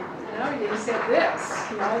say, no, you said this,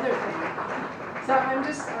 the other thing. So I'm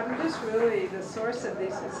just really, the source of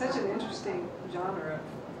these, it's such an interesting genre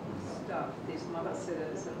of stuff, these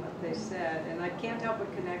Mahasiddhas and what they said, and I can't help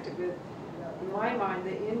but connect it with, in my mind,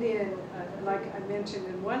 the Indian, like I mentioned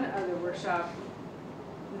in one other workshop,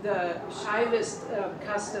 the Shaivist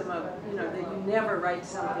custom of, you know, that you never write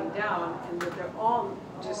something down, and that they're all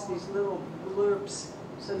just these little blurbs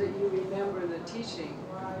so that you remember the teaching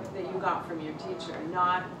that you got from your teacher,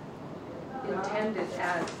 not intended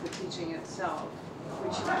as the teaching itself,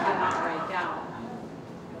 which you cannot write down.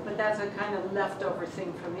 But that's a kind of leftover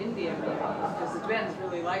thing from India, maybe, because the Tibetans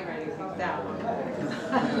really like writing things down.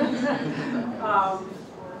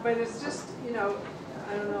 But it's just, you know,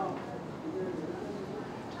 I don't know.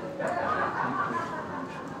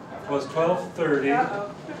 Well, it's 12:30.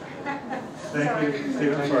 Uh-oh. Thank you,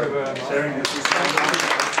 Stephen, for sharing this.